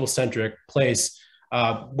of people-centric place,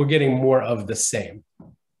 we're getting more of the same.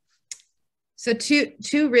 So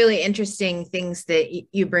two really interesting things that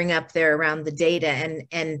you bring up there around the data,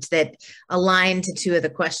 and that align to two of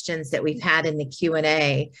the questions that we've had in the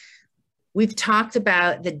Q&A. We've talked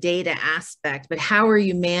about the data aspect, but how are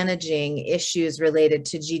you managing issues related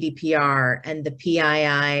to GDPR and the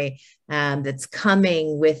PII that's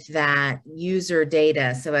coming with that user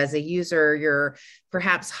data? So as a user, you're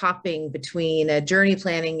perhaps hopping between a journey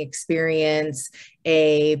planning experience,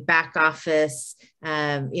 a back office,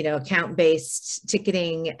 account-based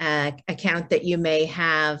ticketing account that you may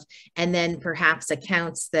have, and then perhaps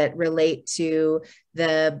accounts that relate to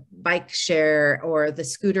the bike share or the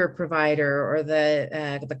scooter provider or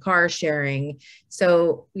the car sharing.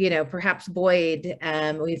 So, perhaps Boyd,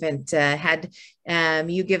 we haven't had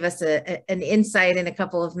you give us an insight in a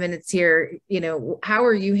couple of minutes here. How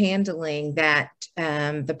are you handling that,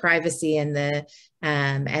 the privacy and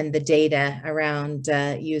the data around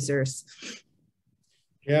users?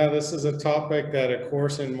 Yeah, this is a topic that, of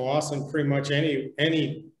course, in MaaS and pretty much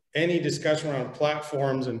any discussion around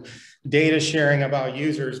platforms and data sharing about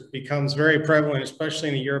users becomes very prevalent, especially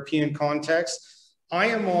in a European context.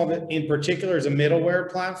 Iomob in particular is a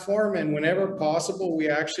middleware platform, and whenever possible, we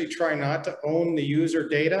actually try not to own the user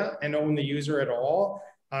data and own the user at all.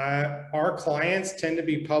 Our clients tend to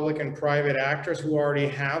be public and private actors who already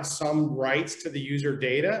have some rights to the user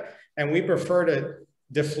data, and we prefer to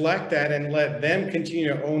deflect that and let them continue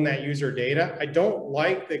to own that user data. I don't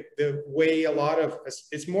like the way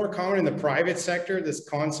it's more common in the private sector, this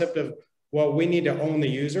concept of, well, we need to own the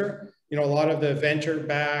user. A lot of the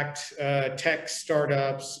venture-backed tech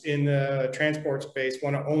startups in the transport space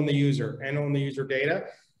want to own the user and own the user data.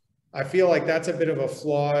 I feel like that's a bit of a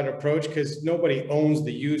flawed approach, because nobody owns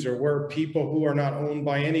the user. We're people who are not owned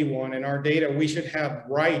by anyone, and our data, we should have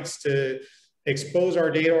rights to expose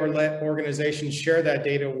our data or let organizations share that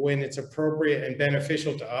data when it's appropriate and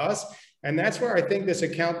beneficial to us. And that's where I think this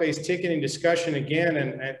account-based ticketing discussion again,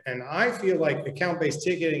 and I feel like account-based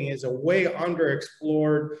ticketing is a way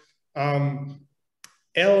underexplored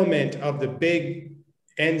element of the big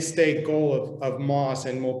end state goal of MaaS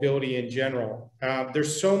and mobility in general.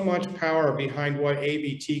 There's so much power behind what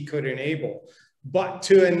ABT could enable, but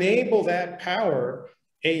to enable that power,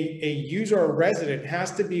 a user or resident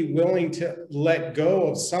has to be willing to let go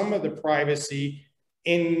of some of the privacy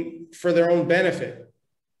for their own benefit.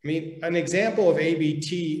 I mean, an example of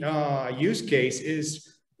ABT use case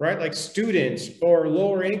is, right, like students or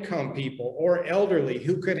lower income people or elderly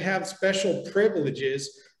who could have special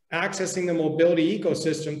privileges accessing the mobility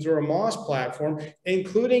ecosystem through a MaaS platform,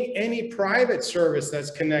 including any private service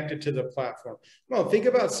that's connected to the platform. Well, think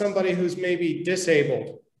about somebody who's maybe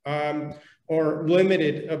disabled, or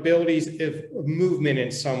limited abilities of movement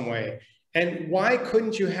in some way. And why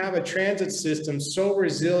couldn't you have a transit system so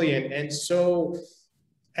resilient and so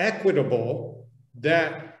equitable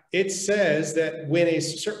that it says that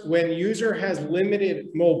when user has limited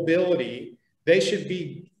mobility, they should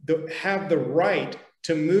have the right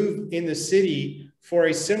to move in the city for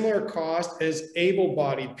a similar cost as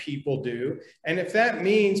able-bodied people do. And if that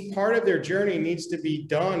means part of their journey needs to be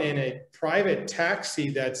done in a private taxi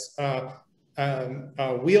that's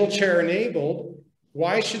wheelchair enabled,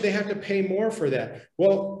 why should they have to pay more for that?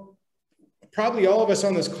 Well, probably all of us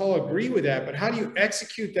on this call agree with that, but how do you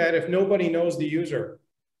execute that if nobody knows the user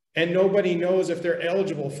and nobody knows if they're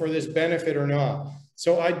eligible for this benefit or not?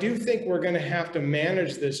 So I do think we're going to have to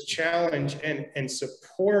manage this challenge and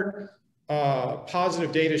support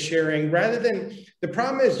positive data sharing rather than, the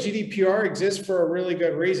problem is GDPR exists for a really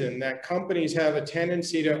good reason, that companies have a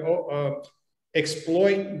tendency to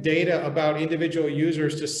exploit data about individual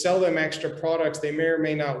users to sell them extra products they may or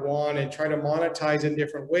may not want and try to monetize in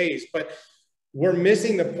different ways. But we're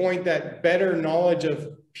missing the point that better knowledge of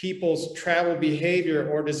people's travel behavior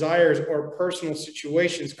or desires or personal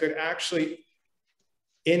situations could actually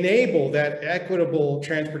enable that equitable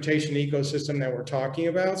transportation ecosystem that we're talking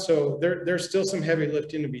about. So there's still some heavy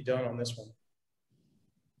lifting to be done on this one.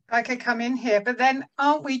 I could come in here, but then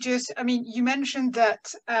aren't we just, I mean, you mentioned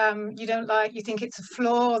that you think it's a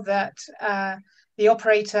flaw that the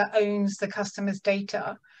operator owns the customer's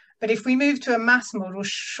data. But if we move to a MaaS model,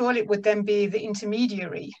 surely it would then be the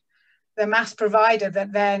intermediary, the MaaS provider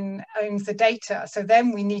that then owns the data. So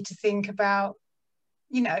then we need to think about,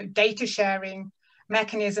 data sharing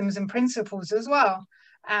mechanisms and principles as well.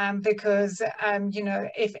 Because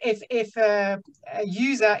if a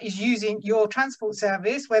user is using your transport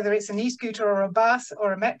service, whether it's an e-scooter or a bus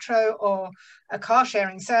or a metro or a car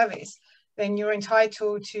sharing service, then you're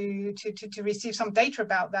entitled to receive some data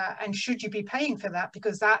about that. And should you be paying for that?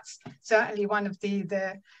 Because that's certainly one of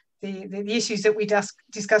the issues that we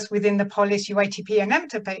discussed within the POLIS, UATP and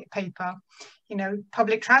EMTA paper.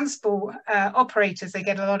 Public transport operators, they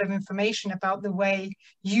get a lot of information about the way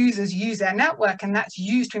users use their network, and that's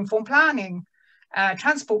used to inform planning,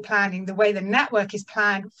 transport planning, the way the network is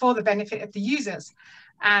planned for the benefit of the users.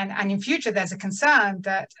 And in future, there's a concern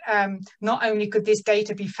that not only could this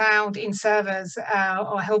data be found in servers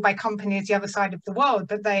or held by companies the other side of the world,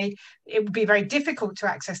 but it would be very difficult to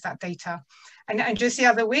access that data. And just the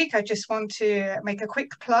other week, I just want to make a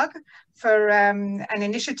quick plug for an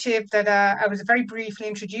initiative that I was very briefly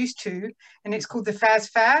introduced to, and it's called the Fair's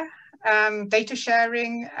Fair data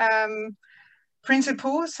sharing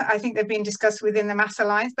principles. I think they've been discussed within the MaaS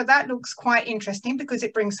Alliance, but that looks quite interesting because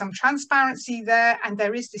it brings some transparency there, and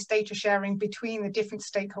there is this data sharing between the different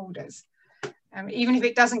stakeholders, even if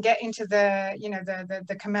it doesn't get into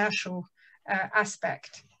the commercial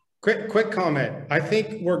aspect. Quick comment. I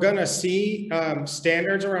think we're going to see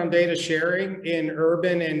standards around data sharing in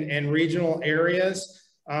urban and regional areas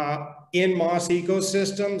in MaaS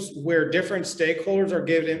ecosystems where different stakeholders are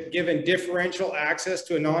given differential access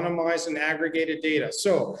to anonymized and aggregated data.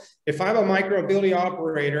 So if I'm a micromobility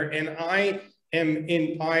operator and I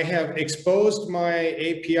have exposed my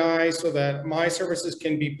API so that my services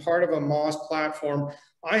can be part of a MaaS platform,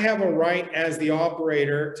 I have a right as the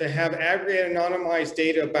operator to have aggregated anonymized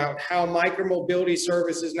data about how micromobility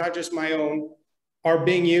services, not just my own, are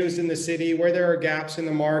being used in the city, where there are gaps in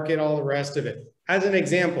the market, all the rest of it. As an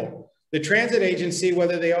example, the transit agency,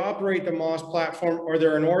 whether they operate the MaaS platform or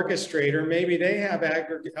they're an orchestrator, maybe they have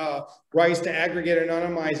rights to aggregate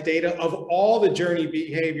anonymized data of all the journey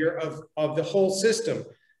behavior of the whole system.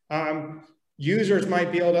 Users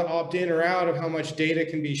might be able to opt in or out of how much data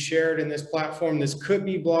can be shared in this platform. This could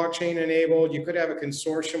be blockchain enabled. You could have a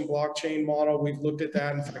consortium blockchain model. We've looked at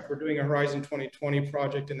that. In fact, we're doing a Horizon 2020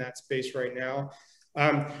 project in that space right now.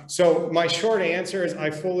 So my short answer is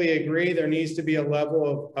I fully agree. There needs to be a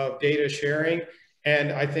level of data sharing.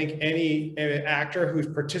 And I think any actor who's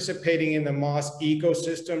participating in the MaaS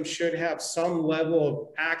ecosystem should have some level of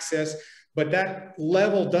access. But that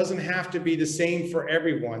level doesn't have to be the same for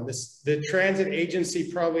everyone. The transit agency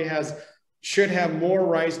probably should have more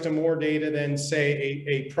rights to more data than, say,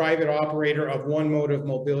 a private operator of one mode of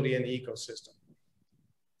mobility in the ecosystem.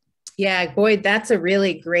 Yeah, Boyd, that's a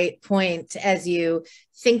really great point as you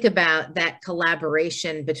think about that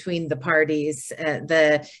collaboration between the parties,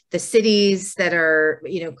 the cities that are,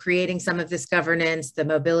 creating some of this governance, the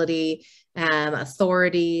mobility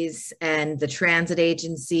authorities and the transit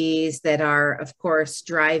agencies that are, of course,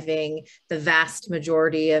 driving the vast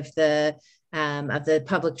majority of the the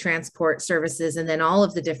public transport services, and then all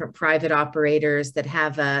of the different private operators that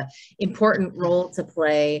have an important role to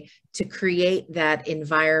play to create that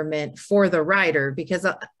environment for the rider. Because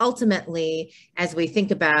ultimately, as we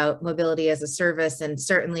think about mobility as a service, and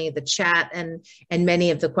certainly the chat and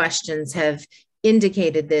many of the questions have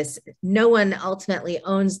indicated this, no one ultimately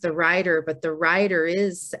owns the rider, but the rider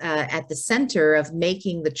is at the center of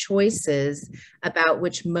making the choices about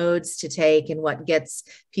which modes to take and what gets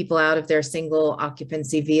people out of their single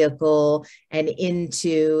occupancy vehicle and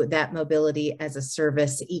into that mobility as a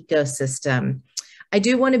service ecosystem. I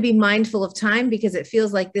do want to be mindful of time because it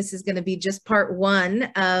feels like this is going to be just part one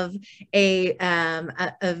of a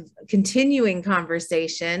continuing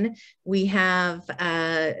conversation. We have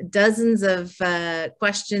dozens of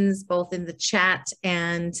questions both in the chat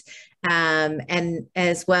and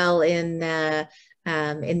as well in the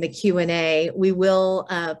Q&A. We will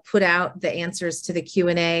put out the answers to the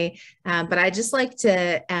Q&A, but I'd just like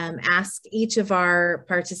to ask each of our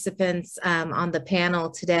participants on the panel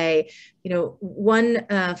today, one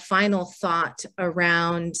final thought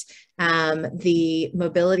around the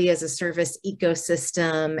mobility as a service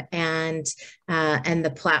ecosystem and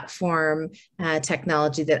the platform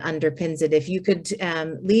technology that underpins it. If you could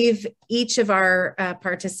leave each of our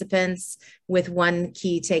participants with one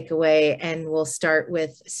key takeaway, and we'll start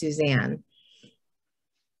with Suzanne.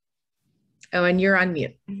 Oh, and you're on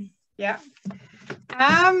mute. Yeah.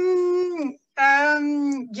 I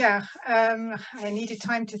needed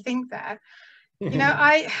time to think there.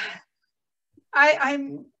 I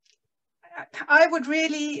would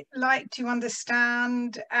really like to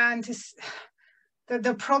understand and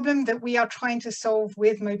the problem that we are trying to solve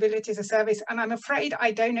with mobility as a service. And I'm afraid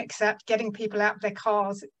I don't accept getting people out of their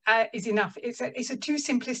cars is enough. It's a too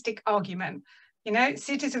simplistic argument.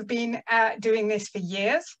 Cities have been doing this for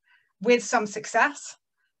years with some success.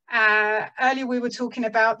 Earlier we were talking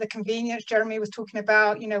about the convenience. Jeremy was talking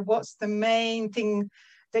about, what's the main thing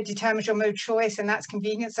that determines your mode choice, and that's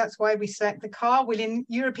convenience. That's why we select the car. Well, in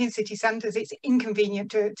European city centres, it's inconvenient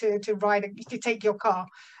to take your car.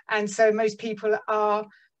 And so most people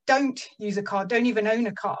don't use a car, don't even own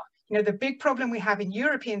a car. The big problem we have in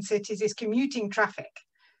European cities is commuting traffic.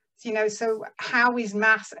 So how is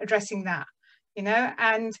MaaS addressing that?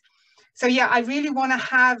 And so, yeah, I really want to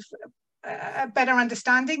have a better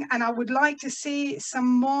understanding, and I would like to see some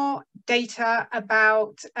more data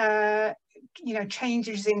about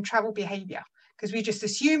changes in travel behavior, because we just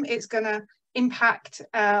assume it's going to impact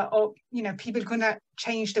people are going to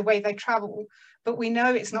change the way they travel, but we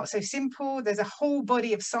know it's not so simple. There's a whole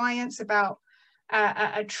body of science about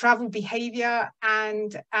travel behavior,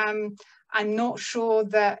 and I'm not sure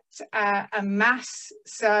that a MaaS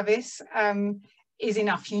service is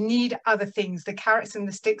enough. You need other things, the carrots and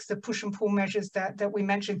the sticks, the push and pull measures that we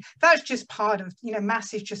mentioned. That's just part of,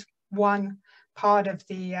 MaaS is just one part of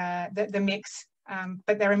the mix,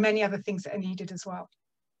 but there are many other things that are needed as well.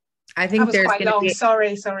 I think there's quite long.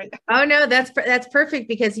 Sorry. Oh no, that's perfect,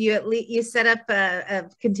 because you set up a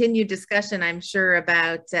continued discussion, I'm sure,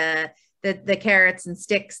 about the carrots and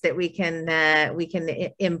sticks that we can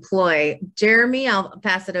employ. Jeremy, I'll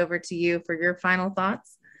pass it over to you for your final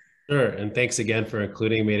thoughts. Sure, and thanks again for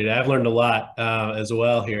including me today. I've learned a lot as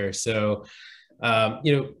well here. So, I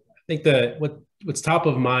think what's top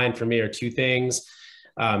of mind for me are two things.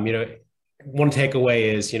 One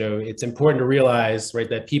takeaway is, it's important to realize, right,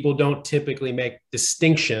 that people don't typically make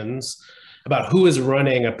distinctions about who is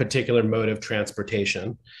running a particular mode of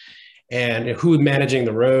transportation and who's managing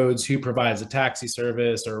the roads, who provides a taxi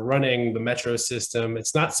service or running the metro system.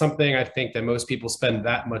 It's not something I think that most people spend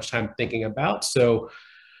that much time thinking about. So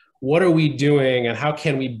what are we doing, and how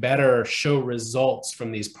can we better show results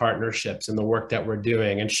from these partnerships and the work that we're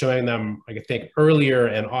doing, and showing them, I think, earlier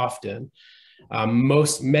and often?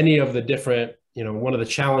 Many of the different, one of the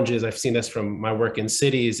challenges, I've seen this from my work in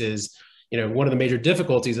cities, is, one of the major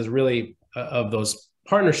difficulties is really of those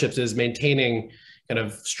partnerships is maintaining kind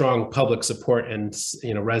of strong public support and,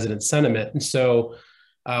 resident sentiment. And so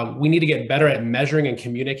we need to get better at measuring and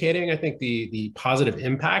communicating, I think, the positive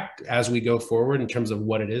impact as we go forward in terms of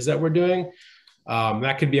what it is that we're doing.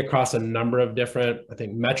 That could be across a number of different, I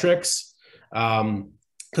think, metrics.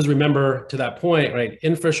 Because remember, to that point, right,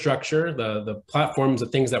 infrastructure, the platforms, the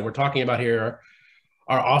things that we're talking about here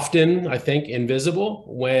are often, I think, invisible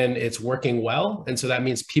when it's working well. And so that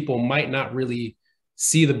means people might not really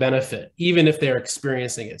see the benefit, even if they're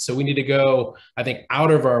experiencing it. So we need to go, I think,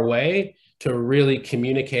 out of our way to really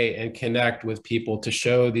communicate and connect with people to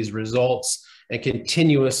show these results and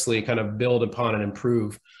continuously kind of build upon and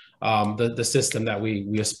improve the system that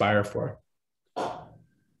we aspire for.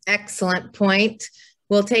 Excellent point.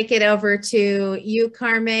 We'll take it over to you,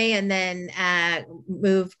 Carme, and then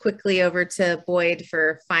move quickly over to Boyd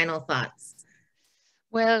for final thoughts.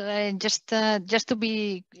 Well, just to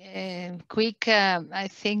be quick, I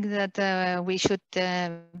think that we should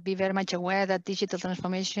be very much aware that digital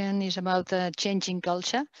transformation is about changing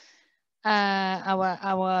culture. We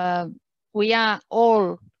are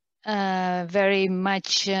all very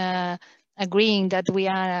much agreeing that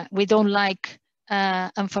we don't like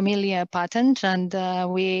unfamiliar patterns, and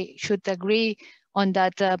we should agree on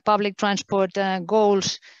that public transport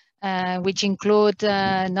goals, which include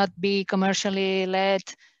not be commercially led,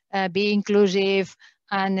 be inclusive,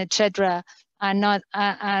 and etc., are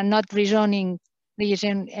not reasoning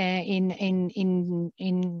in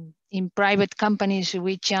private companies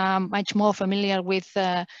which are much more familiar with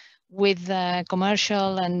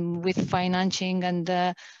commercial and with financing, and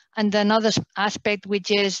another aspect,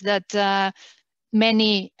 which is that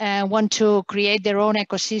many want to create their own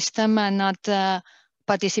ecosystem and not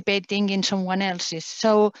participating in someone else's.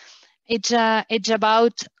 So it's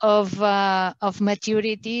about of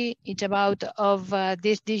maturity. It's about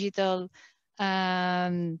this digital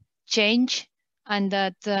change, and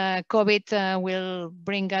that COVID will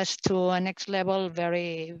bring us to a next level,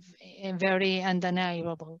 very, very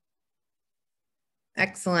undeniable.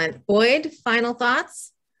 Excellent. Boyd, final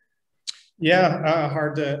thoughts? Yeah,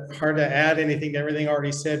 hard to add anything to everything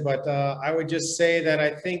already said, but I would just say that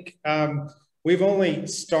I think we've only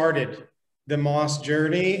started the MaaS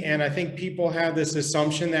journey, and I think people have this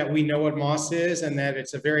assumption that we know what MaaS is and that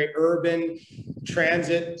it's a very urban,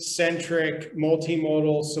 transit-centric,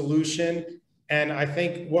 multimodal solution. And I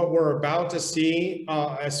think what we're about to see,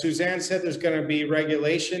 as Suzanne said, there's going to be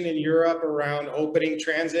regulation in Europe around opening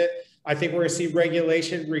transit. I think we're going to see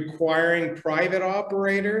regulation requiring private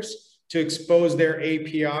operators to expose their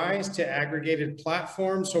APIs to aggregated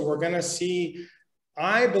platforms. So we're going to see,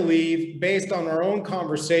 I believe, based on our own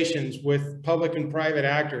conversations with public and private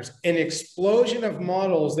actors, an explosion of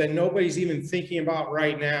models that nobody's even thinking about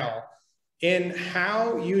right now in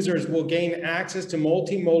how users will gain access to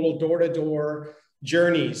multimodal door-to-door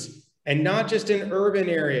journeys, and not just in urban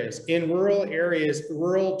areas, in rural areas,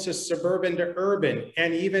 rural to suburban to urban,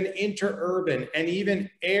 and even interurban, and even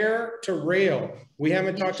air to rail. We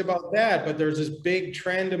haven't talked about that, but there's this big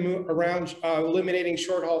trend to move around eliminating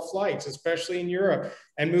short-haul flights, especially in Europe,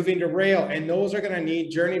 and moving to rail. And those are going to need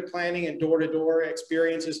journey planning and door-to-door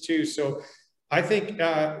experiences too. So I think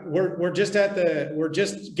we're just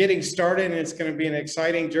getting started, and it's going to be an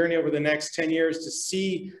exciting journey over the next 10 years to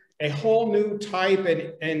see a whole new type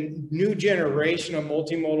and new generation of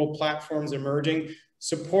multimodal platforms emerging,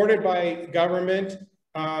 supported by government,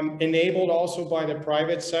 enabled also by the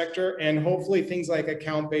private sector, and hopefully things like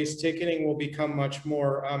account-based ticketing will become much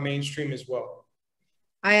more mainstream as well.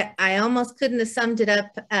 I almost couldn't have summed it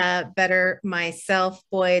up better myself,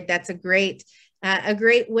 Boyd. That's a great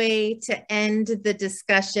way to end the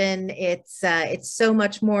discussion. It's so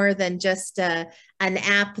much more than just an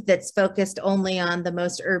app that's focused only on the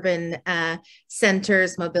most urban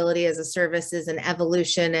centers. Mobility as a service is an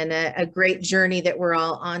evolution and a great journey that we're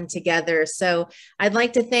all on together. So I'd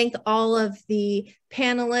like to thank all of the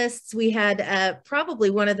panelists. We had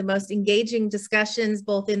probably one of the most engaging discussions,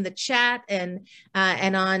 both in the chat and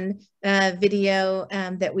on video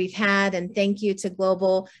that we've had. And thank you to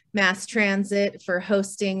Globalmasstransit for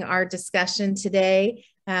hosting our discussion today.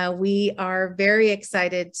 We are very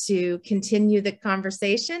excited to continue the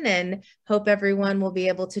conversation and hope everyone will be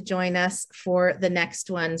able to join us for the next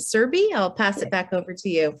one. Serbi, I'll pass it back over to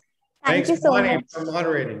you. Thanks, Thank you so Bonnie, much for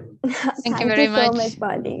moderating. Thank you very much. So much,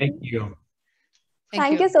 Bonnie. Thank you.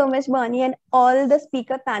 Thank you so much, Bonnie, and all the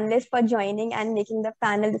speaker panelists for joining and making the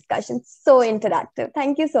panel discussion so interactive.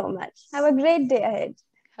 Thank you so much. Have a great day ahead.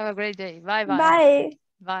 Have a great day. Bye-bye. Bye.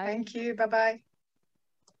 Bye. Thank you. Bye-bye.